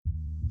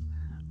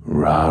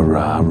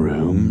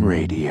RaRaRoom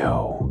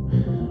Radio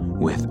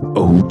with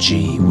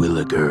OG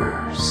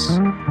Willikers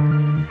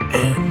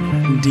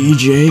and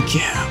DJ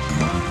Cap.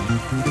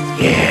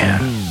 Yeah.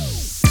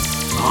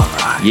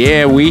 Alright.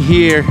 Yeah, we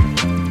here.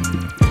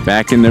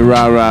 Back in the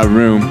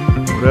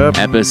RaRaRoom. What up?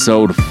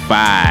 Episode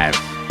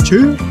 5.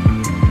 Chill.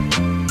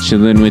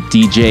 Chilling with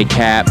DJ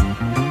Cap.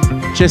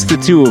 Just the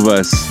two of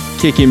us.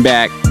 Kicking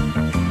back.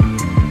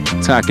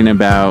 Talking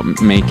about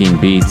making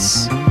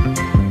beats.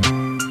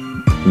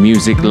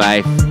 Music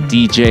life.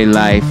 DJ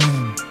life.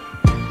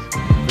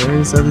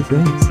 Various other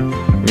things.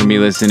 We're gonna be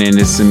listening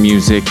to some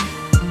music.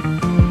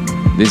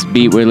 This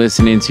beat we're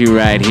listening to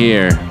right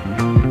here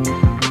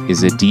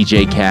is a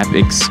DJ Cap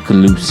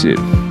exclusive.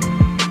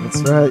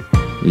 That's right.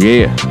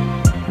 Yeah.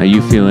 Are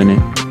you feeling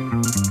it?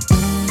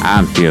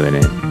 I'm feeling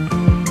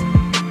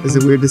it. Is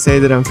it weird to say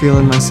that I'm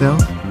feeling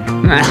myself?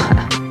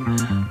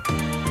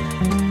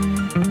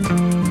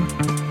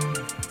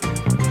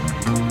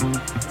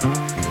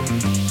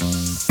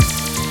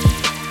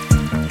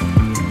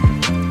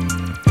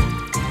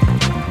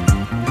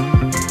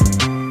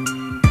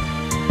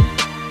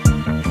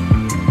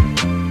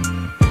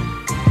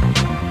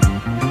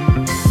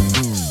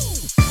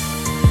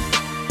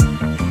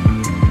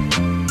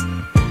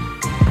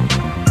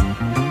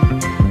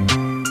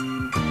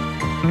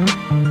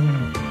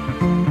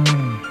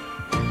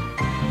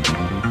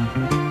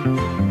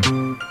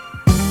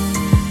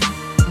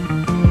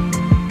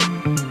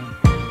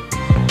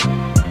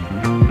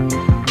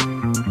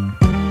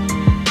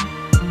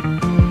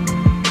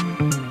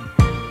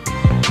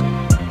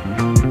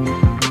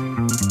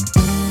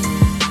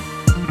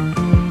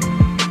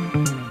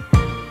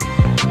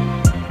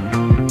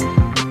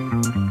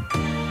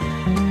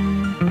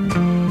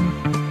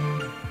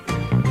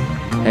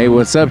 Hey,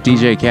 what's up,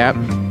 DJ Cap?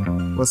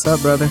 What's up,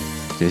 brother?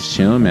 Just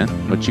chilling, man.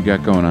 What you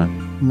got going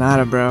on?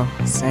 Nada, bro.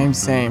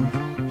 Same.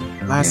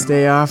 Last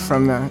day off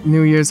from the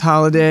New Year's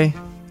holiday.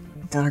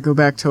 Gotta go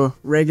back to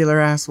regular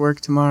ass work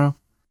tomorrow.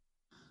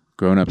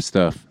 Grown up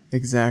stuff.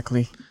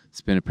 Exactly. It's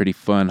been a pretty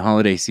fun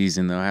holiday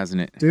season, though, hasn't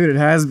it? Dude, it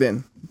has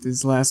been.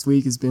 This last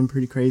week has been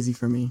pretty crazy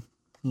for me.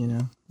 You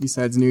know,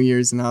 besides New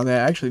Year's and all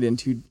that. I actually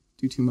didn't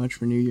do too much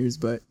for New Year's,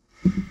 but,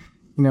 you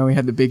know, we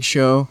had the big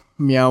show,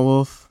 Meow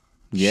Wolf.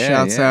 Yeah,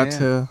 Shouts out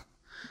to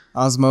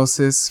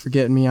Osmosis for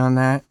getting me on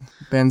that.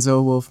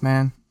 Benzo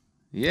Wolfman.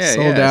 Yeah,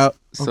 Sold out.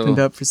 So, Opened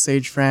up for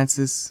Sage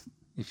Francis.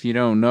 If you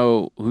don't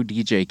know who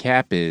DJ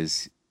Cap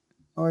is,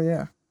 Oh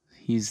yeah.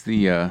 he's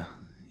the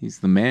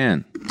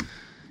man.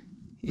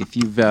 If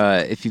you've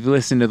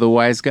listened to the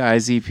Wise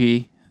Guys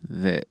EP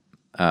that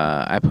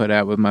I put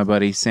out with my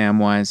buddy Sam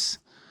Wise,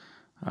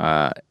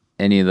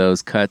 any of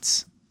those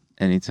cuts,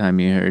 anytime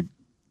you heard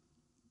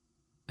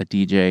a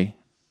DJ,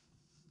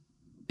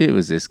 it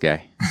was this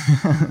guy.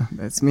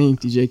 That's me,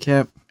 DJ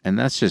Cap. And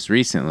that's just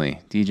recently.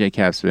 DJ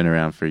Cap's been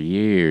around for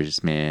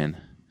years, man.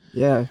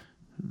 Yeah.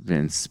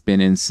 Been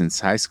spinning since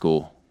high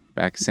school.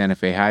 Back Santa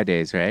Fe High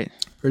days, right?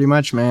 Pretty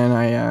much, man.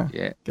 I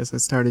Yeah. guess I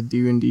started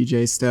doing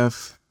DJ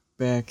stuff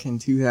back in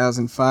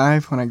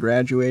 2005 when I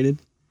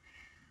graduated.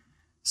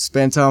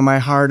 Spent all my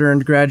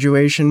hard-earned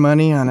graduation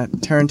money on a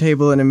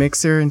turntable and a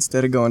mixer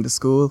instead of going to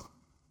school.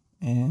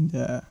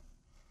 And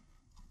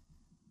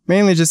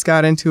mainly just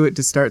got into it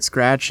to start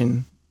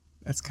scratching.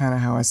 That's kind of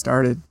how I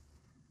started.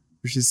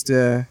 It was just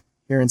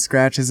hearing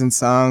scratches and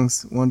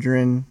songs,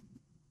 wondering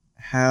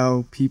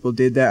how people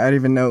did that. I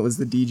didn't even know it was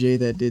the DJ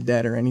that did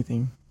that or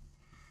anything.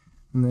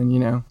 And then, you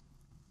know.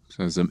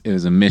 So it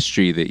was a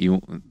mystery that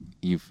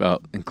you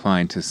felt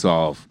inclined to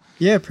solve.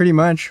 Yeah, pretty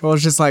much. Well,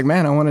 it's just like,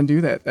 man, I want to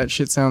do that. That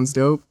shit sounds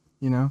dope,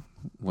 you know?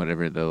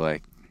 Whatever the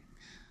like.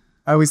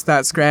 I always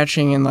thought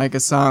scratching in like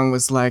a song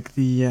was like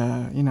the,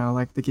 you know,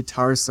 like the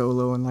guitar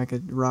solo in like a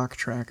rock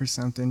track or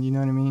something. You know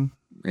what I mean?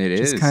 It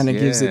just kind of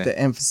gives it the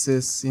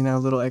emphasis, you know, a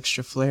little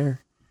extra flair.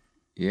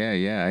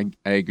 Yeah,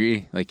 I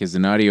agree. Like as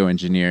an audio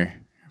engineer,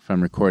 if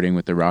I'm recording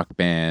with a rock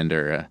band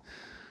or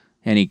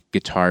any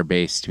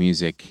guitar-based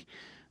music,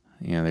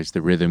 you know, there's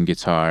the rhythm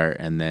guitar,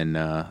 and then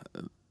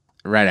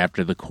right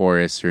after the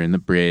chorus or in the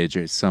bridge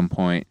or at some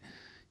point,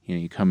 you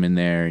know, you come in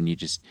there and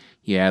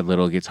you add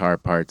little guitar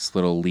parts,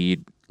 little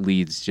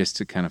leads just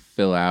to kind of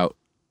fill out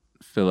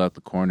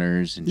the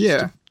corners and just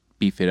to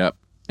beef it up.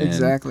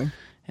 Exactly.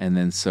 And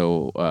then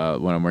so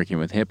when I'm working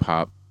with hip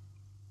hop,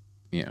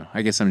 you know,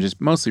 I guess I'm just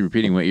mostly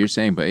repeating what you're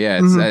saying, but yeah,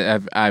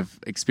 it's, I've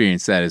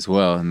experienced that as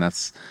well. And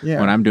that's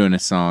when I'm doing a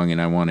song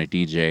and I want a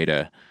DJ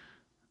to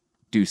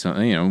do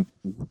something, you know,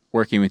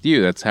 working with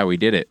you, that's how we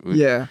did it.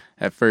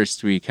 At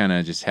first, we kind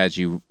of just had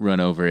you run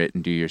over it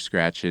and do your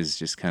scratches,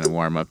 just kind of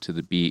warm up to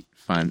the beat,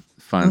 find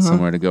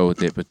somewhere to go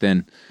with it. But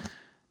then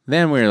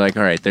we were like,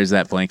 all right, there's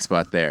that blank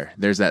spot there.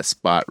 There's that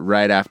spot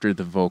right after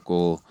the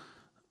vocal,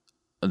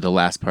 the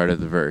last part of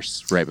the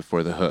verse, right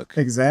before the hook.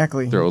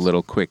 Exactly. Throw a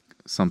little quick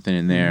something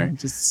in there. Yeah,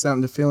 just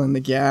something to fill in the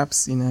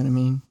gaps, you know what I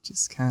mean?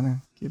 Just kind of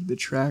give the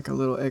track a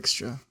little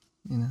extra,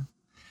 you know?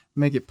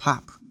 Make it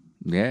pop.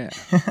 Yeah.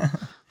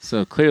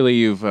 So clearly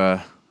you've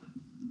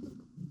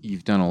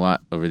you've done a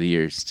lot over the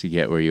years to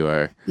get where you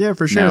are. Yeah,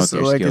 for sure. So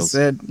like skills.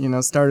 I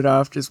said, started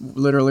off just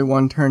literally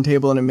one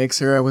turntable and a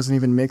mixer. I wasn't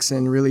even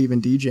mixing, really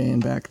even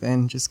DJing back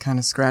then. Just kind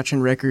of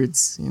scratching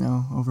records,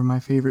 over my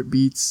favorite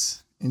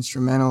beats,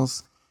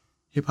 instrumentals,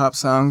 hip-hop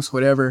songs,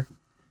 whatever.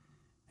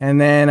 And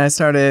then I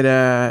started,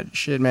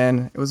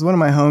 it was one of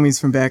my homies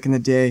from back in the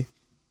day.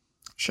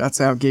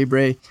 Shouts out Gabe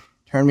Ray.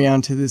 Turned me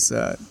on to this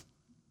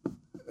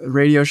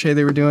radio show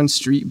they were doing,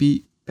 Street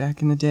Beat,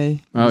 back in the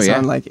day. It was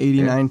on like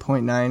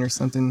 89.9 or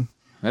something.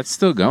 That's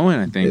still going,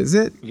 I think. Is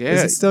it? Yeah.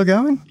 Is it still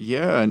going?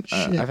 Yeah. And,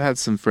 I've had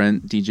some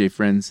DJ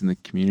friends in the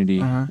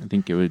community. I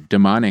think it was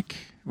Demonic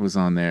was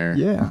on there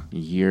a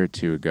year or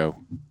two ago.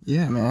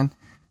 Yeah, man.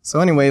 So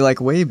anyway,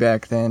 like way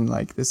back then,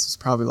 like this was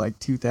probably like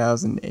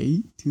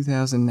 2008,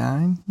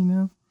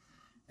 2009,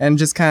 And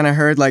just kind of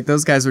heard like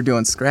those guys were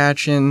doing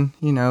scratching,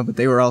 but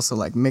they were also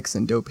like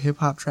mixing dope hip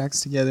hop tracks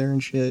together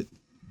and shit.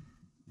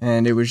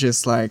 And it was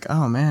just like,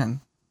 oh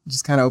man,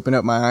 just kind of opened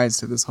up my eyes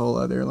to this whole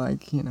other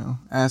like,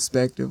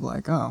 aspect of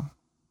like, oh,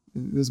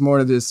 there's more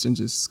to this than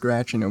just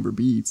scratching over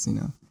beats,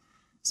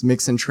 It's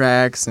mixing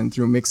tracks, and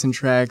through mixing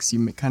tracks,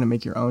 you kind of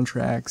make your own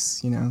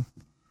tracks,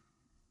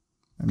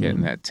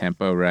 Getting that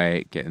tempo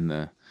right, getting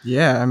the...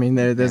 Yeah, I mean,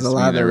 there's a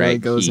lot that really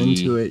goes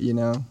into it,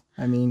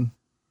 I mean...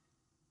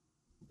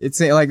 It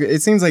seems like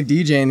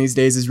DJing these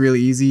days is really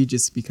easy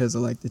just because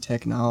of like the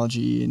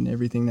technology and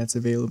everything that's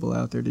available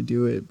out there to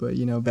do it. But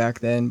back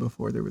then,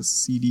 before there was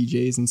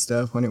CDJs and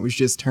stuff, when it was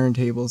just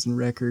turntables and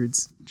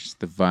records, just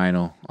the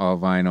vinyl, all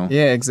vinyl.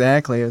 Yeah,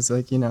 exactly. It was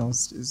like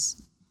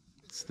it's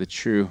the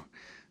true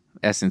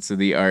essence of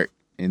the art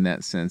in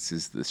that sense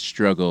is the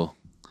struggle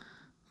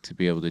to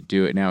be able to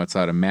do it. Now it's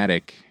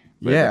automatic.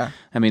 But, yeah,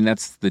 I mean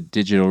that's the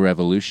digital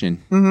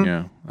revolution.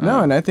 Mm-hmm.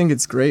 No, and I think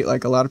it's great.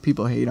 Like a lot of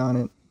people hate on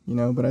it.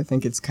 But I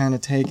think it's kind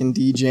of taken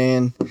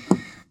DJing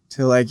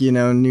to like,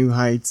 new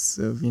heights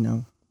of,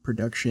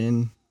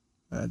 production,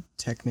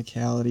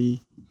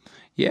 technicality.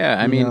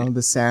 Yeah, I mean,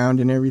 the sound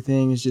and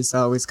everything is just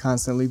always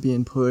constantly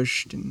being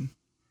pushed, and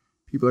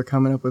people are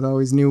coming up with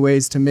always new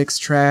ways to mix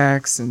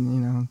tracks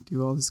and,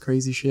 do all this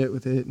crazy shit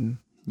with it. And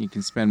you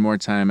can spend more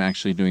time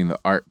actually doing the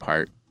art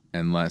part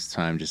and less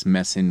time just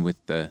messing with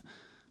the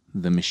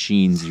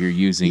machines you're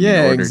using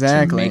in order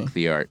to make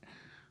the art.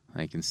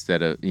 Like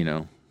instead of,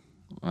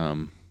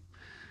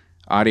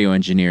 audio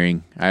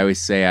engineering. I always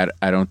say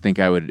I don't think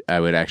I would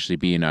actually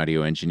be an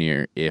audio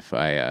engineer if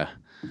I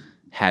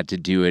had to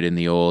do it in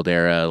the old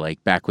era,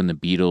 like back when the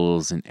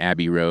Beatles and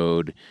Abbey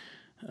Road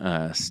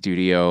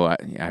studio.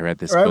 I read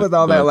this book with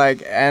all that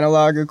like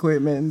analog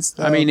equipment and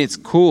stuff. I mean, it's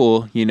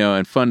cool,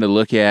 and fun to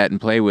look at and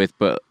play with,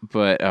 but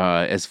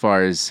as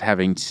far as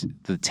having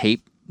the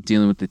tape,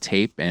 dealing with the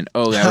tape, and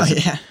we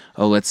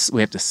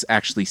have to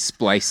actually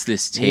splice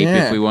this tape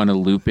if we want to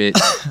loop it,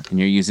 and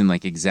you're using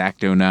like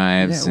X-Acto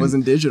knives. Yeah, it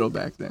wasn't digital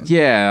back then.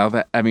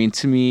 Yeah, I mean,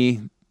 to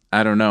me,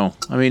 I don't know.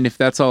 I mean, if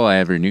that's all I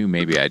ever knew,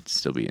 maybe I'd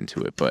still be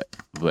into it. But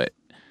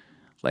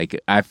like,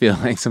 I feel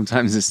like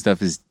sometimes this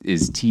stuff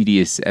is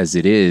tedious as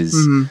it is.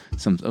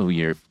 Mm-hmm.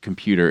 Your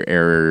computer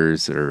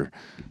errors or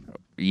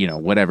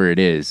whatever it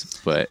is,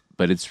 but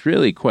it's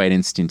really quite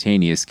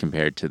instantaneous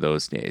compared to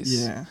those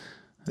days. Yeah,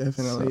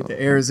 definitely. So,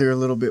 the errors are a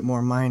little bit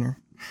more minor.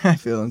 I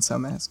feel in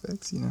some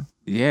aspects,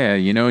 Yeah,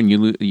 and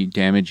you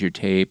damage your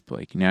tape.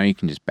 Like now you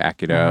can just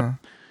back it up.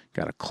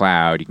 Got a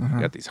cloud. You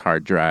got these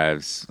hard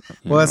drives.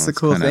 Well, that's the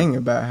cool thing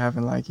about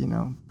having like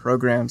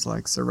programs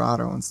like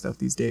Serato and stuff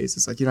these days.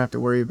 It's like you don't have to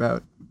worry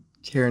about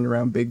carrying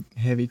around big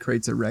heavy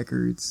crates of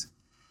records.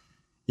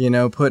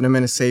 Putting them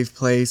in a safe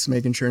place,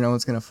 making sure no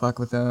one's gonna fuck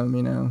with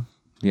them.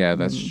 Yeah,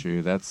 that's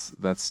true. That's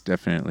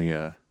definitely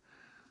a.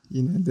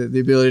 The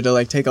ability to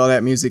like take all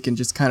that music and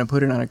just kind of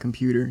put it on a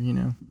computer.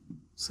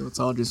 So it's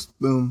all just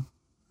boom,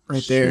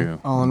 right there,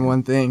 all in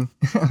one thing.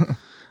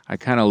 I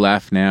kind of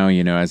laugh now,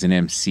 as an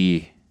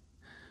MC.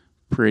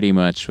 Pretty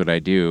much what I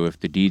do, if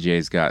the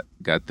DJ's got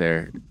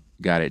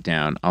it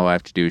down, all I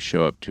have to do is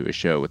show up to a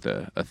show with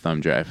a thumb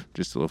drive,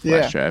 just a little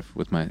flash drive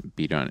with my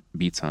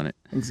beats on it.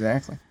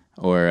 Exactly.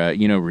 Or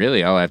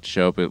really, all I have to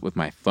show up with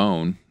my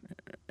phone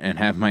and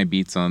have my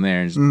beats on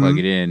there and just plug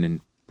it in and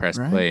press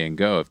play and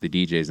go. If the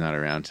DJ's not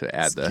around to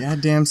add the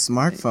goddamn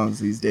smartphones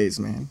these days,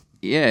 man.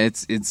 Yeah,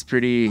 it's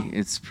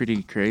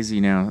pretty crazy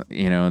now.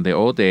 In the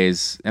old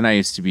days, and I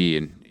used to be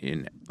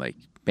in like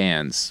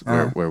bands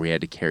where we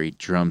had to carry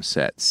drum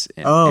sets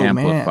and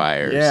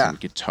amplifiers and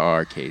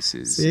guitar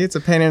cases. See, it's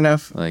a pain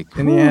enough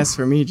in the ass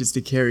for me just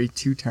to carry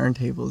 2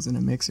 turntables and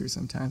a mixer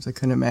sometimes. I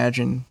couldn't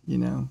imagine,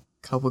 a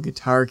couple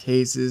guitar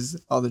cases,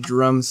 all the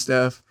drum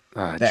stuff.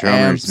 The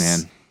drummers,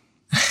 amps.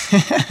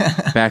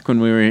 Man. Back when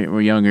we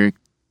were younger,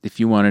 if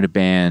you wanted a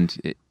band,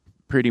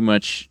 pretty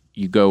much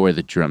you go where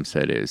the drum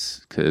set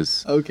is,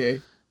 because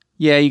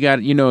yeah, you got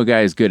a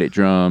guy who's good at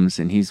drums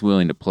and he's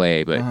willing to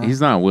play, but he's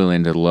not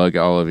willing to lug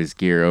all of his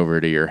gear over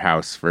to your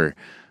house for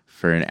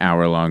an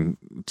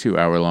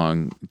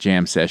 2-hour-long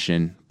jam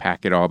session,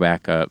 pack it all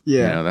back up.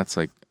 Yeah, that's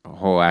like a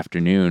whole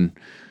afternoon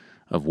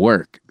of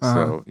work.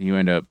 So you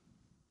end up.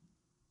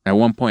 At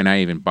one point,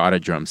 I even bought a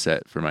drum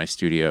set for my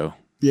studio.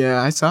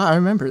 Yeah, I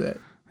remember that.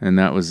 And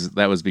that was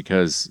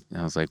because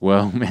I was like,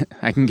 well, man,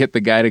 I can get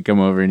the guy to come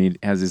over and he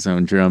has his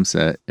own drum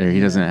set, or he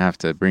doesn't have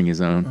to bring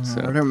his own. So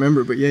I don't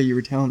remember, but yeah, you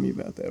were telling me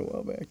about that a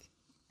while back.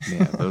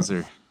 Yeah, those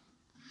are.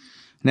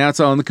 Now it's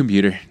all on the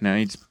computer. Now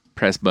you just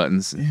press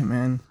buttons. Yeah,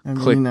 man. I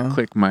mean,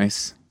 click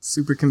mice.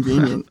 Super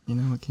convenient.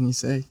 What can you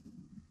say?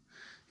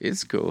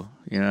 It's cool.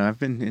 I've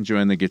been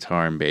enjoying the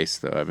guitar and bass,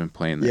 though. I've been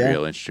playing the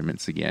real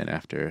instruments again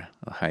after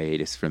a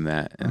hiatus from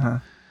that. And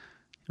it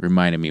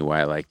reminded me why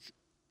I like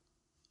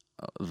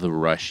the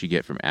rush you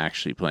get from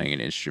actually playing an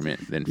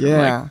instrument than from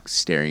like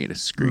staring at a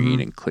screen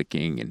and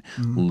clicking and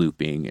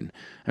looping. And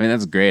I mean,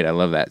 that's great. I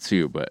love that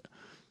too. But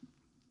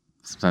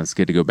sometimes it's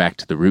good to go back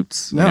to the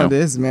roots. No, it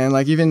is, man.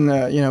 Like even,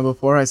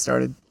 before I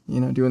started,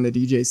 doing the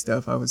DJ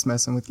stuff, I was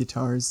messing with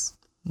guitars,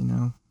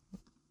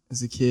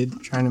 as a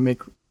kid, trying to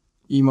make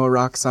emo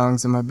rock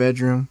songs in my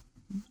bedroom.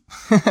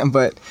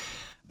 But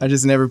I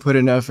just never put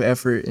enough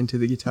effort into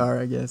the guitar,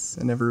 I guess.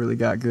 I never really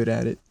got good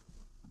at it.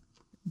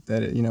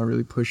 That it,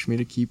 really pushed me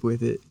to keep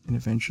with it and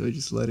eventually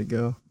just let it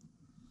go.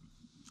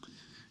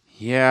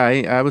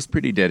 Yeah, I was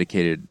pretty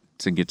dedicated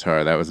to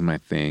guitar. That was my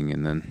thing.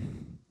 And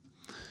then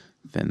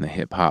the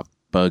hip hop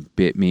bug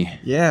bit me.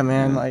 Yeah,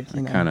 man. I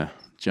kind of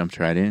jumped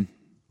right in.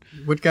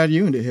 What got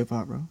you into hip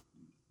hop, bro?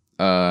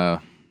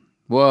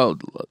 Well,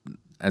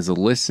 as a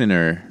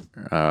listener,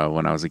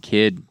 when I was a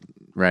kid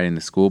riding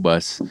the school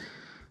bus, it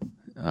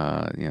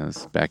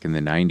was back in the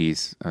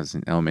 90s. I was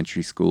in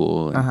elementary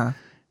school. And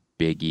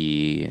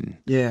Biggie and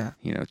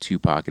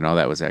Tupac and all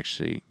that was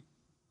actually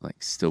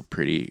like still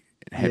pretty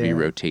heavy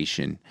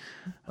rotation,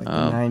 like the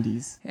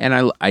 90s.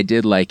 And I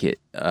did like it,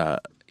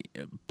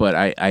 but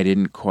I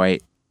didn't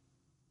quite.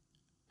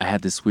 I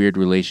had this weird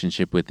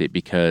relationship with it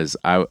because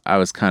I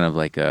was kind of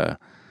like a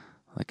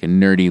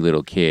nerdy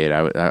little kid.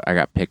 I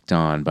got picked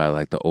on by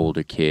like the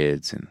older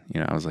kids, and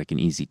I was like an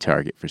easy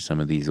target for some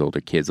of these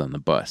older kids on the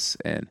bus,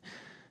 and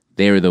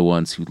they were the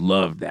ones who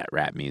loved that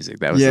rap music.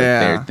 That was like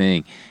their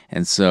thing.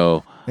 And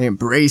so they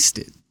embraced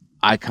it.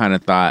 I kind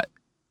of thought,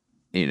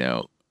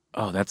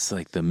 oh, that's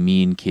like the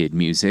mean kid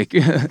music.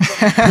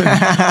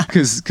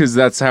 Cause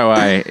that's how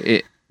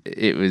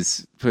it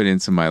was put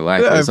into my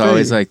life. It was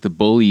always like the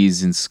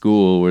bullies in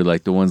school were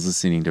like the ones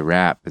listening to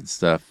rap and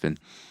stuff. And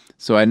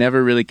so I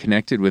never really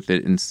connected with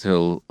it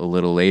until a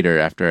little later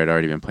after I'd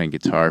already been playing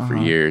guitar for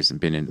years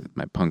and been in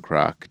my punk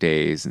rock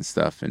days and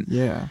stuff. And,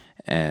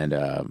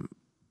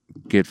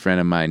 good friend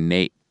of mine,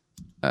 Nate,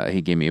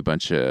 he gave me a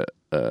bunch of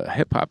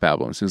hip hop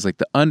albums. It was like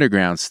the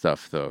underground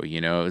stuff, though.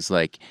 It was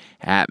like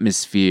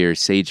Atmosphere,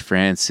 Sage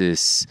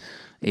Francis,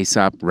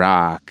 Aesop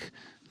Rock,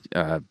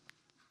 Anticon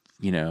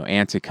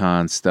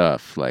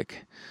stuff,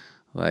 like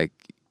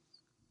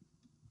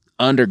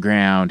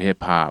underground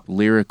hip hop,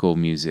 lyrical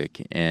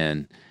music,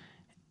 and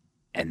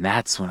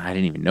that's when I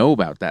didn't even know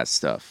about that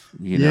stuff.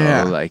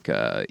 Like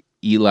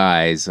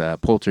Eli's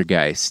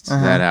Poltergeist,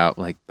 that out.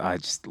 Like I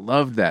just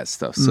loved that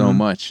stuff so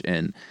much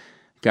and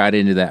got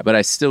into that. But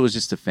I still was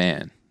just a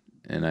fan,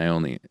 and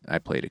I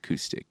played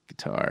acoustic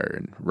guitar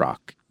and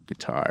rock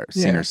guitar,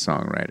 singer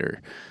songwriter.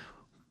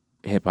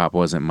 Hip hop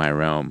wasn't my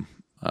realm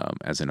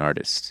as an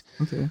artist.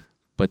 Okay.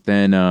 But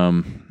then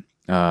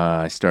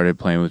I started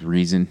playing with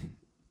Reason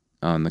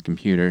on the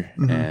computer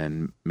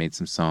and made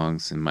some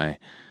songs in my.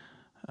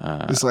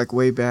 It's like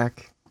way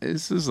back.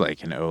 This was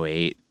like in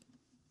 08.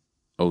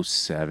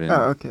 07.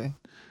 Oh, okay.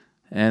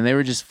 And they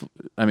were just,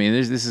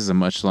 this is a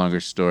much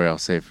longer story I'll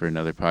save for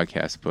another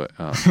podcast,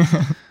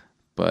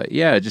 but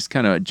yeah, just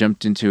kind of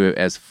jumped into it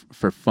as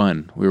for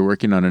fun. We were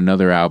working on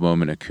another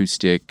album, an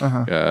acoustic,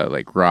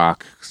 like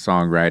rock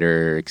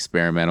songwriter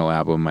experimental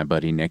album, my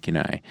buddy Nick and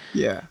I.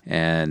 Yeah.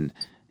 And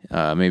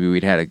maybe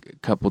we'd had a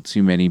couple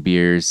too many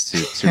beers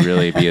to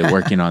really be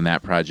working on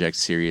that project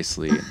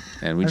seriously.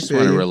 And we just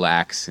want to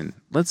relax and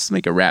let's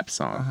make a rap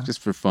song just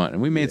for fun.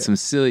 And we made some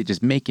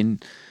making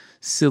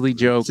silly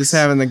jokes. Just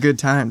having the good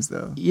times,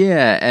 though.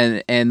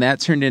 Yeah, and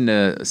that turned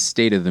into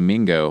State of the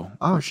Mingo.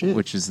 Oh, shit.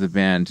 Which is the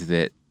band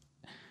that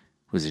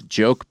was a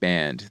joke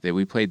band that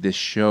we played this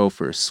show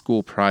for a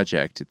school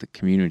project at the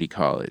community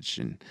college.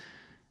 And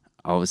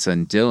all of a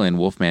sudden, Dylan,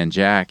 Wolfman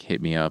Jack,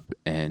 hit me up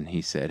and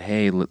he said,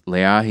 hey,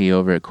 Leahi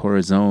over at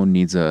Corazon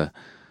needs a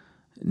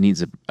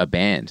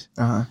band,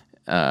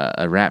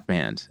 a rap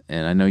band.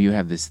 And I know you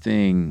have this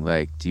thing,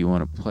 like, do you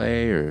want to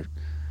play or...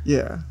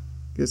 Yeah.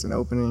 Gives an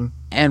opening.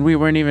 And we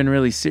weren't even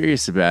really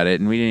serious about it,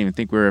 and we didn't even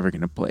think we were ever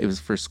going to play. It was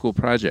the first school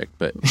project,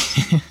 but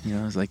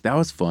I was like, that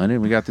was fun, and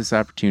we got this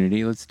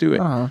opportunity. Let's do it.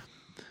 I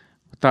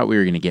thought we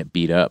were going to get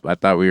beat up. I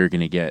thought we were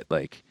going to get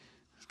like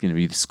it's going to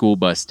be the school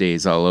bus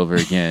days all over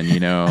again,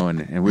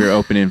 and we were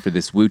opening for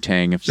this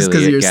Wu-Tang affiliate. Just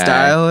because of your guy.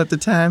 style at the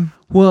time.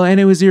 Well, and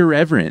it was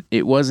irreverent.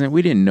 It wasn't.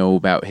 We didn't know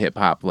about hip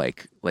hop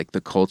like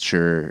the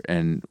culture,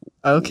 and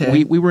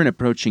we weren't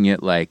approaching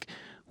it like.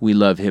 We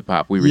love hip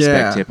hop. We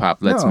respect hip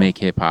hop. Let's make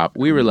hip hop.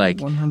 We were like,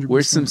 100%.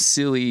 We're some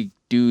silly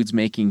dudes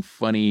making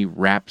funny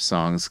rap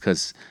songs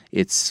because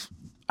it's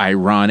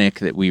ironic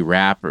that we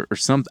rap or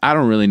something. I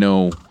don't really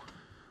know.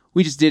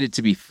 We just did it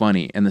to be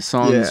funny, and the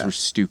songs were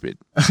stupid.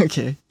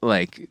 Okay.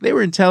 Like they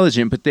were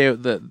intelligent, but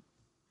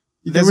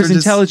there was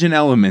intelligent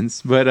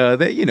elements, but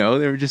they, you know,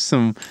 there were just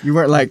some. You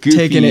weren't like goofy,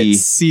 taking it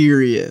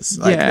serious,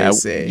 like they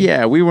say.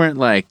 Yeah, we weren't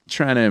like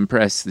trying to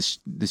impress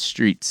the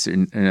streets or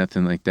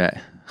nothing like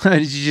that.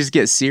 Did you just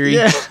get Siri?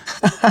 Yeah.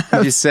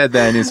 He just said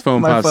that and his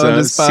phone pops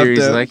up.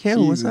 Siri's like, hey,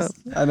 what's up?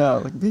 I know.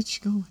 Like,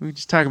 bitch, go. We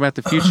just talking about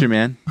the future,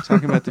 man.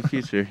 Talking about the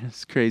future.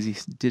 It's crazy.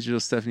 Digital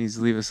stuff needs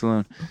to leave us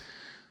alone.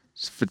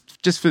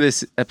 Just for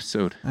this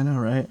episode. I know,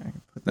 right?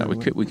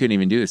 We couldn't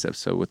even do this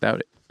episode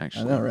without it,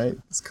 actually. I know, right?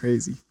 It's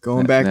crazy.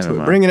 Going back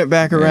to it. Bringing it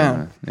back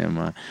around. Never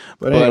mind.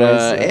 But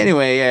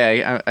anyway,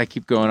 yeah, I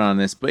keep going on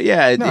this. But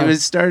yeah, it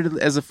was started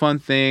as a fun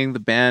thing. The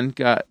band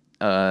got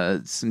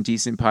some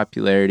decent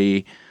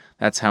popularity.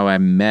 That's how I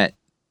met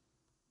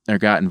or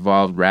got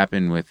involved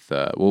rapping with,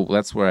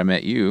 that's where I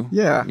met you.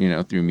 Yeah. You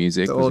know, through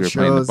music. The We old were shows.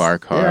 playing the bar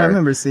car. Yeah, I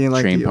remember seeing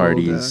like train the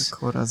parties. old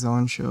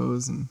Corazon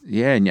shows. And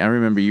yeah, and I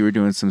remember you were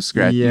doing some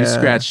scratch. Yeah. You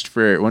scratched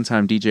for one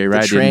time DJ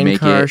Ride didn't make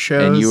car it.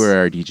 Shows. And you were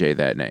our DJ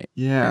that night.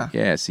 Yeah.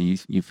 Yeah, so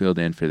you filled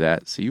in for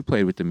that. So you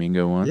played with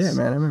Domingo once. Yeah,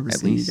 man, I remember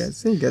seeing you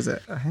guys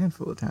a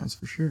handful of times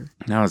for sure.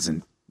 That was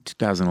in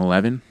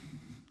 2011.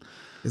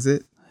 Is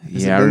it?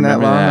 Yeah, I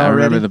remember that. I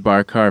remember the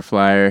bar car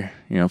flyer.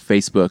 You know,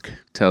 Facebook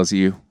tells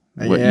you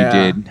what you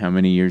did, how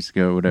many years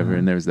ago, whatever.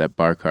 And there was that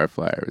bar car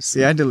flyer.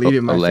 See, I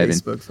deleted my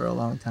Facebook for a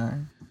long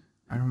time.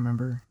 I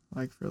remember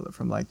like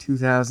from like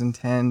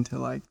 2010 to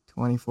like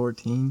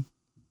 2014.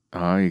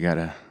 Oh, you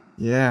gotta.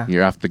 Yeah.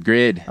 You're off the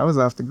grid. I was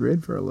off the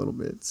grid for a little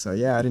bit. So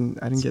yeah, I didn't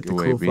get the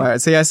cool flyer.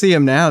 See, I see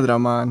them now that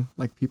I'm on.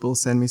 Like people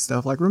send me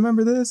stuff like,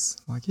 remember this?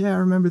 I'm like, yeah, I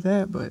remember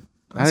that, but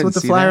that's what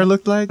the flyer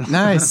looked like.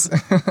 Nice.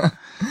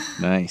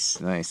 Nice,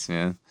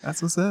 man.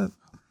 That's what's up.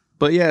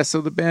 But yeah, so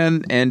the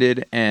band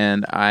ended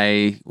and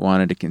I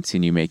wanted to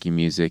continue making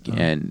music.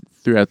 And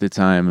throughout the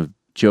time of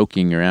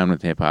joking around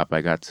with hip hop,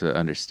 I got to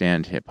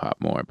understand hip hop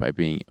more by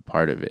being a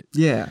part of it.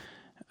 Yeah.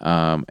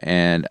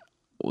 And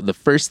the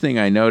first thing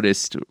I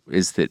noticed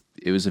is that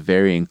it was a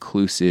very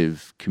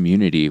inclusive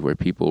community where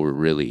people were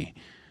really,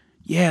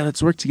 yeah,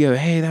 let's work together.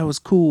 Hey, that was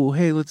cool.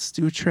 Hey, let's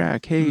do a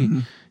track. Hey,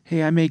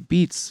 hey, I make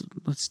beats.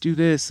 Let's do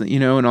this. You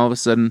know, and all of a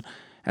sudden,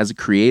 as a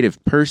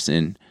creative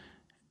person,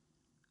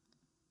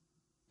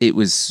 it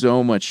was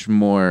so much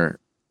more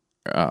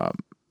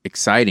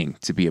exciting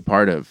to be a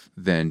part of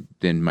than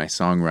my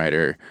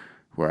songwriter,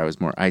 where I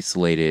was more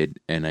isolated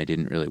and I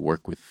didn't really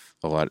work with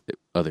a lot of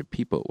other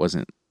people. It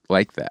wasn't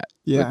like that.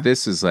 Yeah. But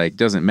this is like,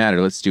 doesn't matter.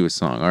 Let's do a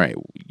song. All right.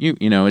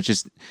 You know, it's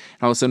just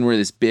all of a sudden we're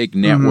this big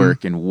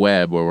network and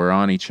web where we're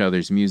on each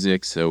other's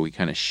music. So we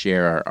kind of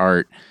share our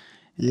art.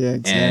 Yeah,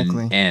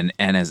 exactly. And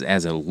as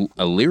a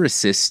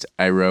lyricist,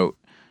 I wrote,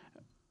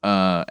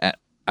 I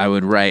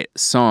would write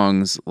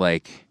songs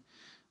like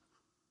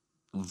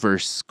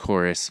verse,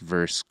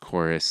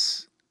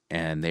 chorus,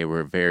 and they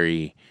were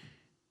very,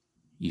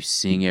 you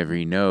sing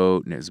every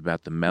note, and it was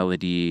about the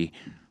melody,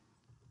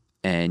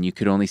 and you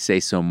could only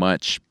say so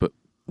much, but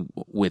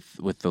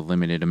with the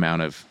limited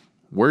amount of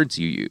words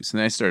you use. And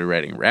then I started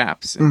writing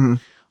raps,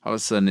 and all of a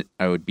sudden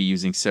I would be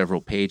using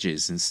several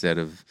pages instead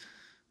of,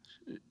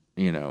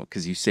 you know,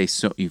 because you say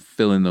so, you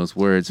fill in those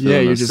words, fill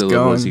in those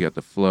syllables, you got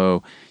the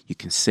flow, you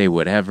can say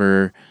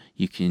whatever,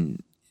 you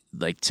can.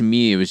 Like, to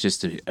me, it was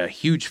just a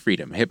huge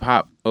freedom. Hip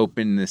hop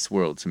opened this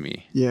world to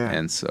me. Yeah.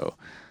 And so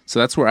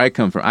that's where I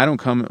come from. I don't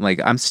come,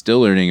 like, I'm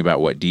still learning about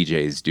what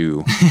DJs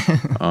do.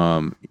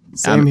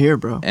 Same here,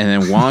 bro. And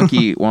then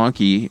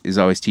Wonky is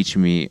always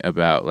teaching me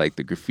about, like,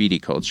 the graffiti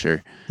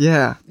culture.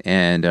 Yeah.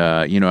 And,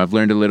 you know, I've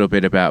learned a little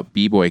bit about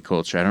b-boy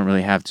culture. I don't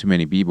really have too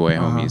many b-boy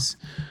homies.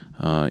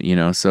 You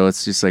know, so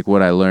it's just like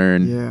what I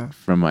learned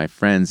from my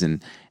friends.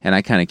 And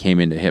I kind of came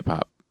into hip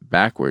hop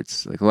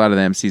backwards. Like, a lot of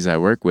the MCs I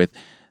work with,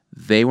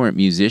 they weren't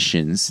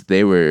musicians.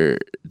 They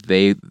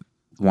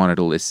wanted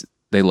to listen.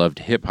 They loved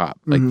hip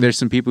hop. Like, there's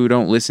some people who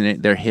don't listen.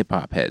 They're hip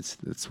hop heads.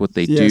 That's what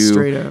they do.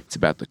 Straight up. It's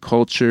about the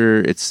culture.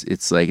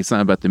 It's like, it's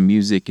not about the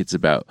music. It's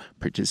about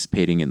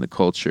participating in the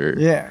culture.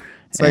 Yeah.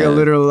 It's like a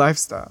literal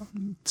lifestyle.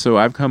 So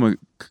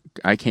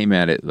I came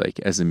at it like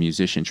as a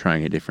musician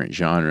trying a different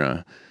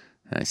genre.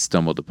 And I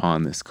stumbled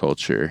upon this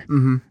culture.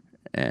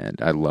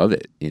 And I love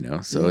it, you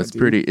know. So it's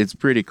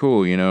pretty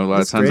cool, you know. A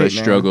lot of times I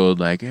struggled,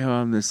 like, oh,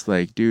 I'm this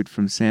like dude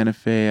from Santa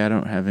Fe. I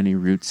don't have any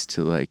roots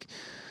to, like,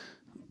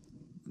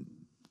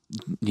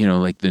 you know,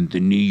 like the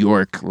New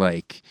York,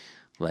 like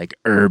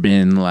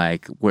urban,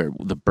 like where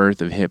the birth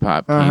of hip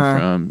hop came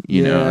from.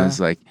 You know, it's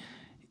like,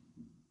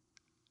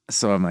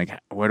 so I'm like,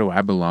 where do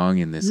I belong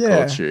in this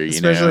culture? You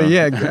especially,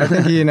 know? I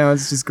think, you know,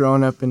 it's just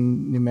growing up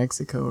in New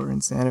Mexico or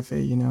in Santa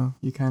Fe. You know,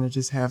 you kind of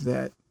just have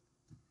that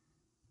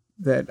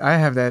I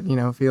have that, you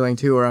know, feeling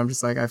too, where I'm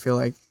just like, I feel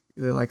like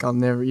I'll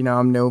never, you know,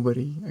 I'm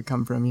nobody. I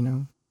come from, you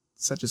know,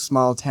 such a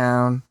small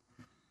town,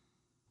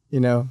 you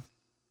know,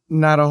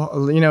 not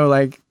a, you know,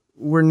 like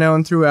we're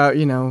known throughout,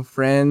 you know,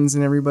 friends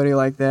and everybody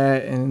like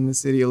that, and in the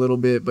city a little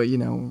bit, but, you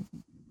know,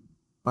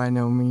 by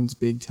no means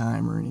big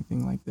time or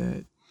anything like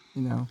that,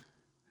 you know.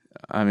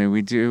 I mean,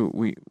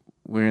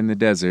 we're in the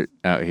desert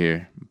out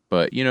here,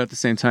 but, you know, at the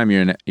same time,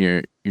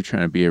 you're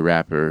trying to be a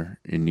rapper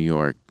in New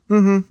York,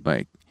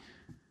 like.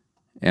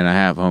 And I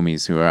have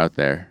homies who are out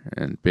there,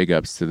 and big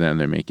ups to them.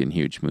 They're making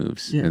huge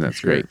moves, and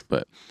that's great.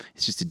 But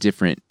it's just a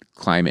different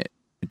climate,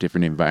 a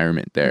different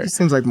environment there. It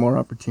seems like more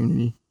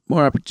opportunity.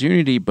 More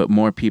opportunity, but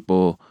more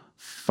people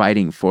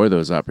fighting for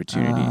those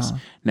opportunities.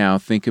 Now,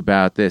 think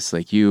about this.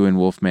 Like you and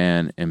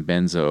Wolfman and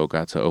Benzo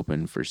got to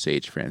open for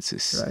Sage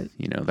Francis. Right.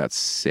 You know, that's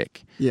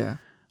sick. Yeah.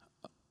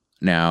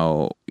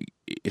 Now,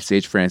 if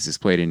Sage Francis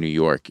played in New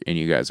York and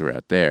you guys were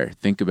out there,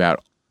 think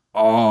about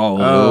all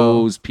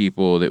those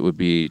people that would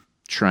be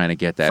trying to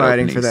get that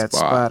fighting opening for that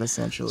spot,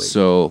 essentially.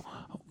 So,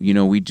 you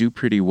know, we do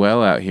pretty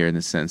well out here in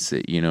the sense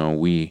that, you know,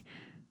 we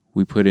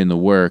put in the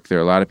work. There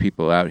are a lot of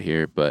people out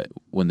here, but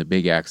when the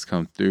big acts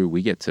come through,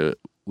 we get to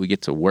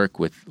work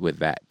with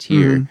that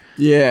tier.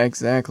 Mm-hmm. Yeah,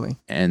 exactly.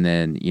 And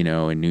then, you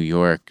know, in New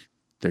York,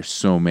 there's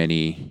so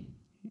many,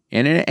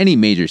 and in any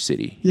major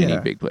city, any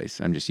big place.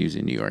 I'm just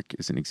using New York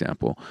as an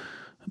example.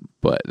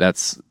 But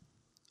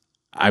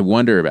I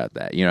wonder about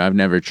that. You know, I've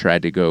never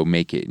tried to go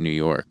make it in New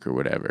York or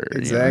whatever.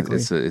 Exactly.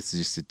 You know, it's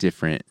just a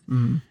different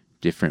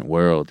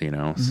world, you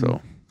know.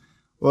 So,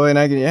 well, and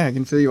I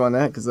can feel you on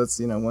that, because that's,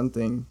 you know, one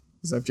thing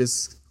is I've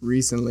just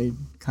recently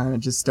kind of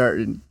just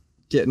started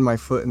getting my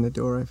foot in the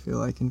door. I feel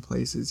like in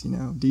places, you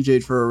know,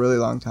 DJ'd for a really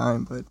long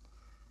time, but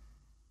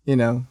you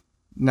know,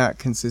 not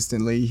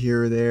consistently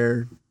here or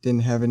there.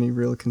 Didn't have any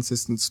real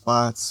consistent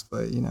spots,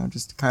 but you know,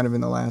 just kind of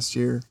in the last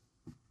year,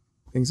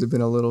 things have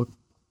been a little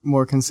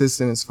more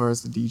consistent as far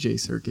as the DJ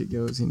circuit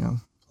goes, you know,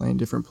 playing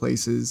different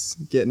places,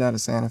 getting out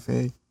of Santa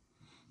Fe.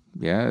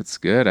 Yeah, it's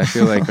good. I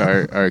feel like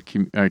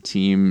our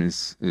team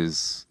is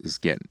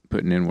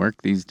putting in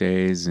work these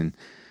days, and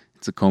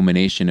it's a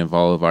culmination of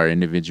all of our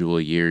individual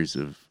years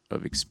of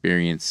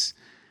experience.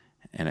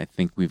 And I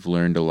think we've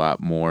learned a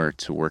lot more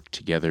to work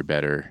together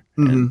better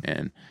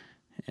and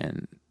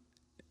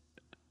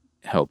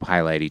help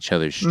highlight each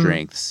other's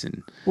strengths.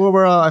 And well,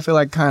 we're all, I feel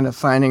like, kind of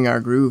finding our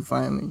groove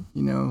finally.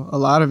 You know, a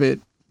lot of it,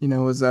 you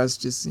know, was us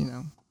just, you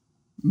know,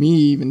 me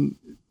even,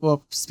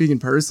 well, speaking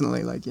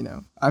personally, like, you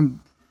know,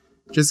 I'm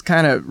just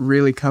kind of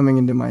really coming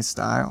into my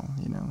style,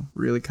 you know,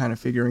 really kind of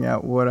figuring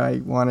out what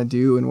I want to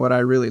do and what I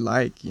really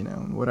like, you know,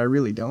 and what I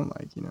really don't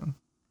like, you know.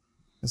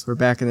 As where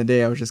back in the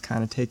day, I was just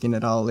kind of taking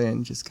it all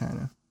in, just kind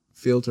of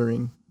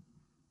filtering,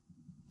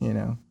 you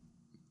know,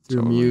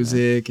 through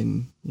music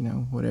and, you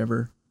know,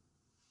 whatever.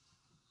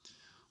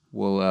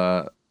 Well,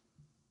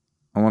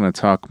 I want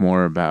to talk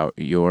more about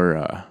your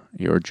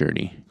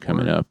journey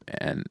coming up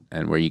and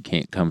where you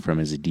can't come from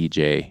as a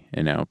DJ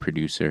and now a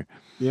producer.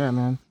 Yeah,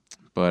 man.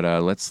 But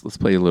let's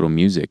play a little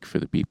music for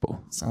the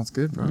people. Sounds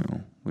good, bro. You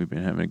know, we've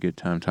been having a good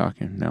time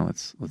talking. Now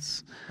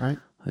let's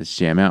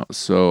jam out.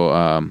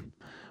 So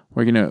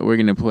we're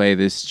gonna play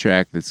this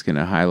track that's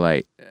gonna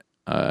highlight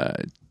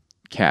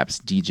Cap's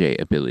DJ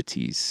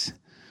abilities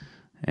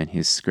and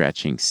his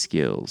scratching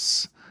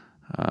skills.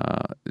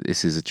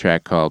 This is a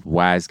track called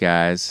Wise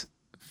Guys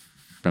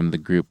from the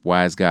group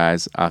Wise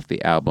Guys off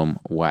the album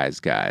Wise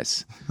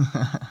Guys.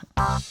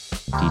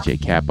 DJ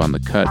Cap on the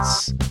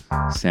cuts,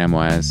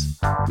 Samwise,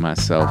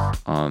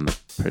 myself on the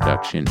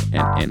production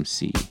and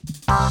MC.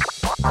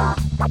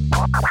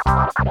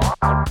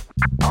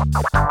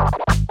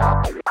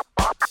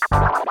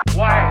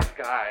 Wise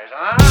Guys,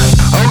 huh?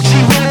 OG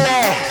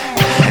Willie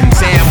and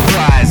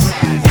Samwise,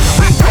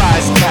 we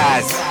Wise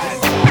Guys.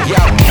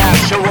 Yo, Cap,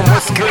 show 'em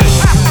what's good.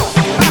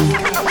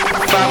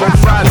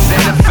 505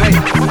 Santa Fe.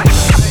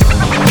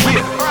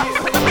 Yeah.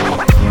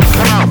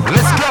 Come on,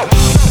 let's go.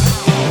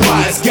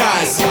 Wise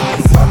Guys,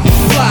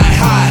 fly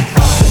high,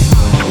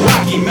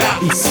 Rocky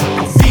Mountains,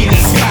 see the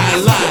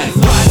skyline.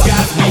 Wise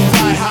Guys, we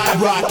fly high,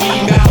 Rocky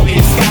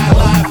Mountains,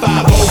 skyline.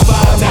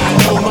 505,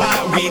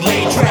 dynamite,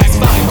 relay tracks,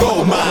 find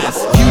gold mines.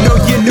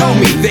 You know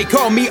me, they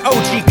call me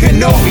OG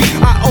Kenobi.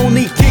 I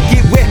only kick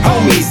it with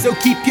homies, so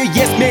keep your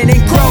yes men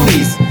and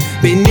cronies.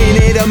 Been in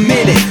it a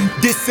minute,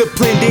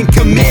 disciplined and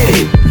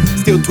committed.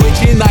 Still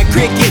twitching like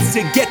crickets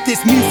to get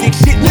this music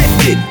shit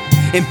lifted.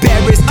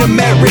 Embarrassed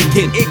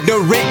American,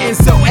 ignorant and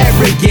so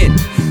arrogant.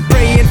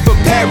 Praying for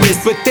Paris,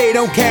 but they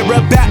don't care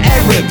about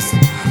Arabs.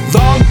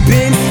 Long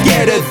been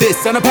scared of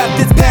this, on a path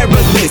that's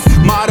perilous.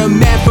 Modern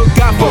man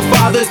forgot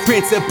forefathers'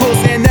 principles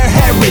and their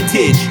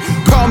heritage.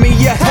 Call me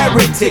a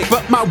heretic,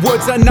 but my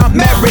words are not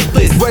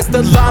meritless. Where's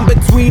the line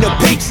between a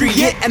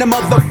patriot and a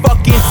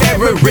motherfucking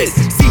terrorist?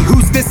 See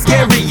who's the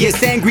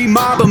scariest, angry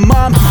mob or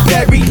mom who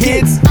bury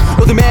kids?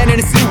 Or the man in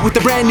a suit with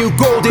a brand new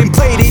golden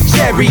plated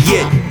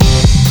chariot?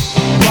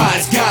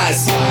 Wise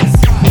Guys,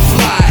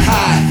 fly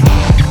high,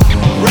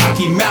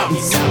 Rocky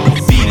Mountains,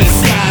 see the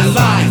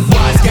skyline.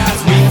 Wise Guys,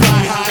 we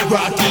fly high,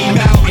 Rocky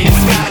Mountains,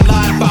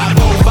 skyline.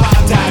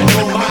 505,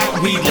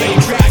 dynamite, we lay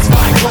tracks,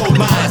 find gold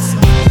mines.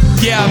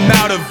 Yeah, I'm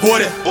out of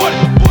order,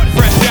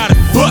 fresh out of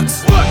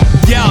books.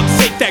 Yeah, I'll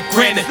take that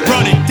granite,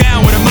 run it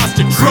down with a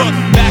monster truck.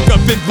 Back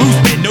up in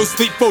Bluesman, no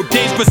sleep for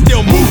days, but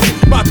still moving.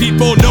 My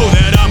people know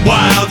that I'm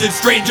wild and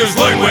strangers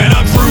learn when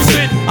I'm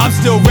cruising. I'm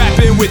still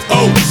rapping with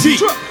OG.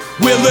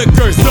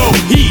 Willikers, so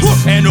he's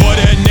an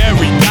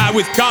ordinary guy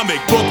with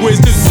comic book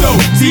wisdom, so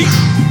deep.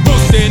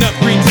 Posting up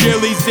green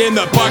chilies in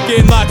the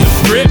parking lot of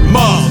strip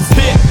malls.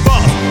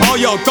 Pitfalls, All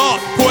your thought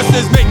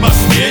forces make my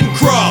skin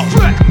crawl.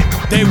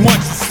 They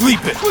want you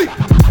sleeping,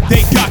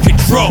 they got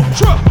control.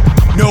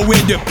 No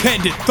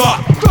independent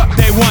thought,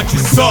 they want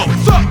your soul.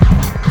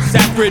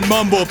 Sacred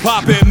mumble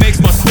popping makes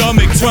my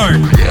stomach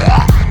turn.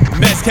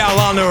 Mezcal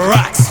on the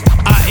rocks,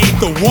 I ate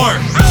the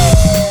worm.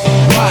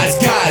 Wise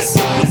guys,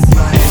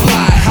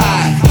 fly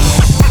high.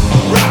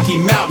 Rocky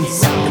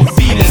Mountains,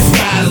 feet in the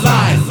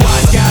skyline.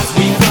 Wise guys,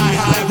 we fly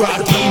high.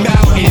 Rocky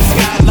Mountains,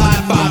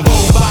 skyline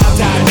 505.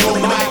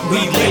 Dynamite,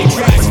 we lay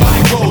tracks,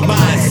 find gold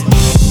mines.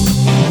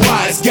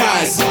 Wise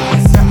guys,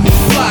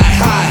 fly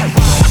high.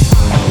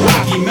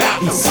 Rocky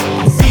Mountains,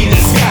 feet in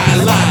the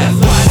skyline.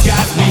 Wise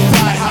guys, we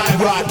fly high.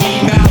 Rocky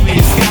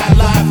Mountains,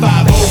 skyline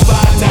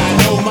 505.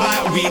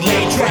 Dynamite, we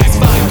lay tracks,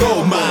 find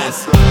gold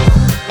mines.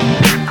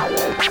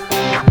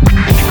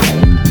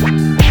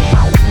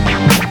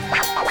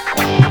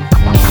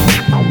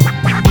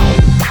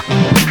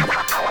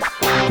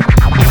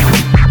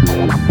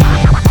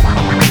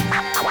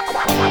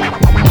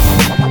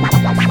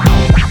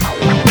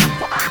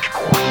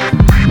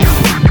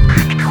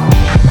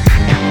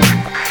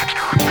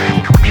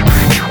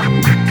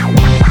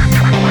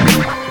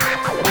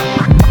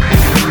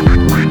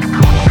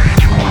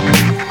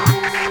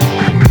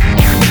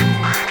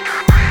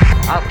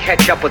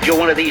 Catch up with you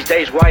one of these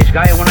days, wise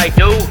guy, and when I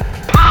do,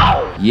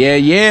 pow!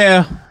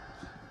 Yeah.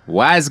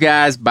 Wise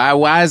Guys by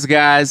Wise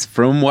Guys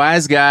from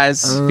Wise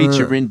Guys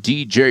featuring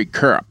DJ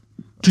Cap.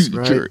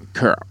 DJ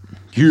Cap.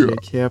 Yeah.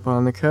 DJ Cap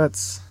on the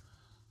cuts.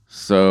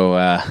 So,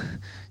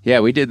 yeah,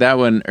 we did that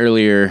one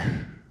earlier,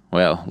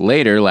 well,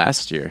 later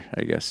last year,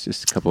 I guess,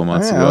 just a couple of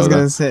months ago. I was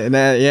going to say,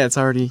 it's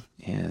already...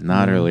 Yeah,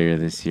 not earlier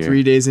this year.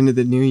 3 days into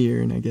the new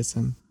year, and I guess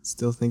I'm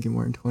still thinking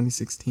we're in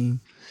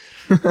 2016.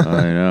 I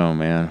know,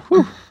 man.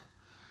 Whew.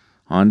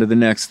 On to the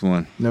next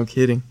one. No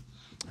kidding.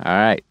 All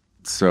right.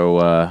 So,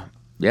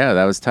 yeah,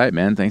 that was tight,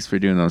 man. Thanks for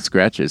doing those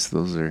scratches.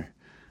 Those are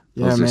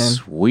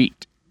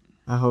sweet.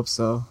 I hope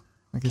so.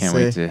 Can't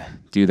wait to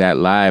do that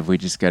live. We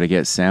just got to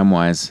get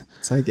Samwise.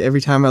 It's like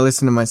every time I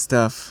listen to my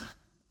stuff,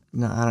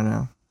 I don't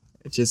know.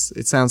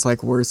 It sounds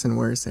like worse and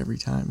worse every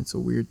time. It's a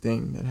weird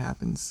thing that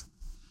happens.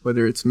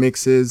 Whether it's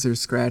mixes or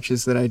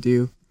scratches that I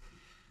do.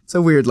 It's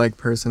a weird, like,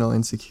 personal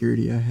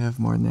insecurity I have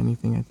more than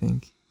anything, I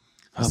think.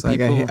 It's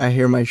like I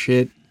hear my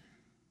shit.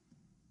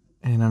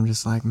 And I'm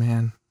just like,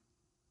 man,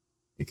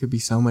 it could be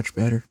so much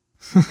better.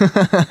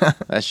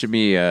 That should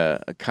be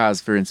a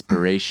cause for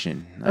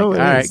inspiration. Like, all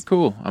right,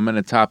 cool. I'm going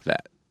to top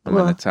that. I'm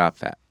going to top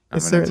that. It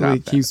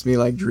certainly keeps me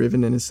like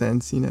driven in a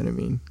sense, you know what I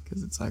mean?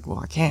 Because it's like, well,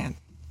 I can.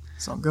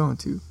 So I'm going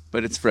to.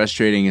 But it's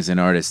frustrating as an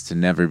artist to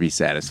never be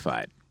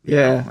satisfied.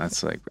 Yeah.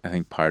 That's like, I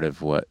think part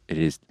of what it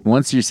is.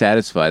 Once you're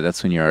satisfied,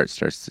 that's when your art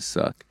starts to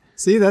suck.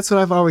 See, that's what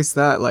I've always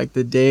thought. Like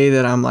the day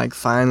that I'm like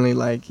finally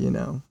like,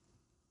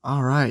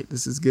 all right,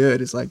 this is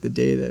good. It's like the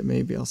day that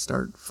maybe I'll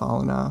start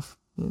falling off,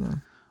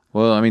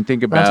 Well, I mean,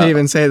 think about... Not to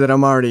even say that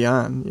I'm already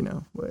on,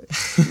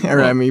 or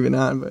I'm even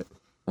on, but...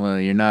 Well,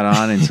 you're not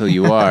on until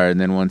you are,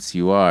 and then once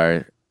you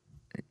are,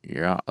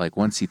 you're on. Like,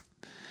 once you...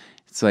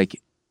 It's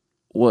like,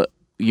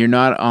 you're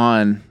not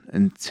on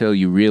until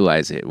you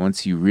realize it.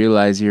 Once you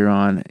realize you're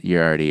on,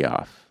 you're already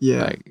off.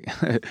 Yeah.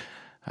 Like,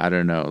 I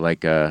don't know.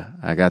 Like,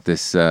 I got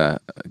this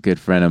good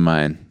friend of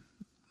mine,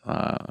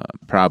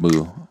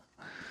 Prabhu,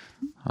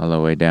 all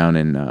the way down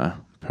in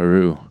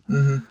Peru,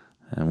 and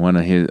one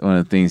of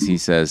the things he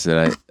says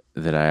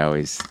that I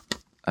always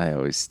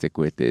stick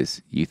with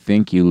is, you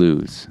think you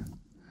lose,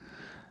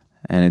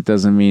 and it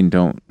doesn't mean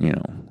don't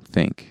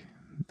think,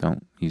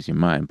 don't use your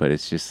mind, but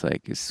it's just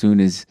like as soon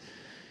as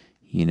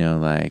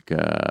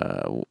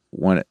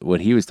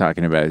what he was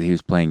talking about is he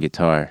was playing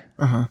guitar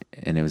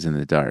and it was in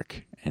the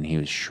dark and he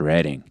was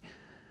shredding,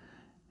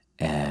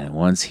 and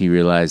once he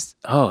realized,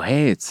 oh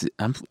hey,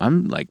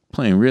 I'm like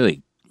playing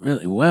really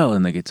really well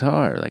in the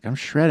guitar, like I'm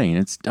shredding and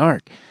it's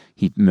dark,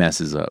 he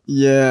messes up.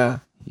 Yeah.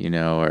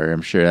 Or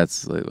I'm sure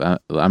that's like,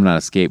 I'm not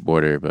a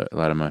skateboarder, but a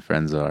lot of my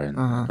friends are,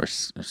 or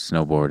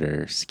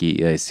snowboarder, or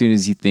ski. As soon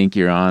as you think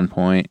you're on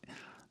point,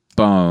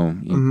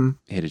 boom, you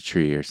hit a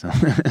tree or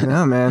something.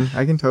 No, man,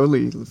 I can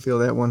totally feel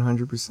that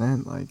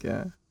 100%.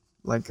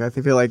 Like I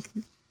feel like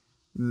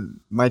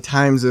my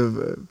times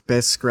of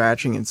best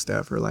scratching and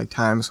stuff are like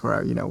times where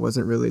I,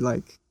 wasn't really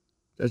like,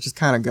 I was just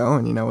kind of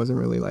going, wasn't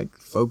really like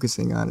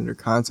focusing on it or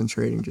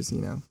concentrating, just,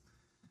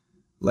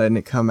 letting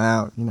it come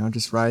out,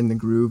 just riding the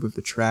groove of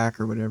the track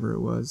or whatever it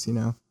was, In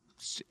the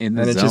and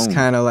it zone. just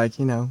kind of like,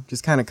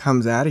 just kind of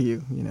comes out of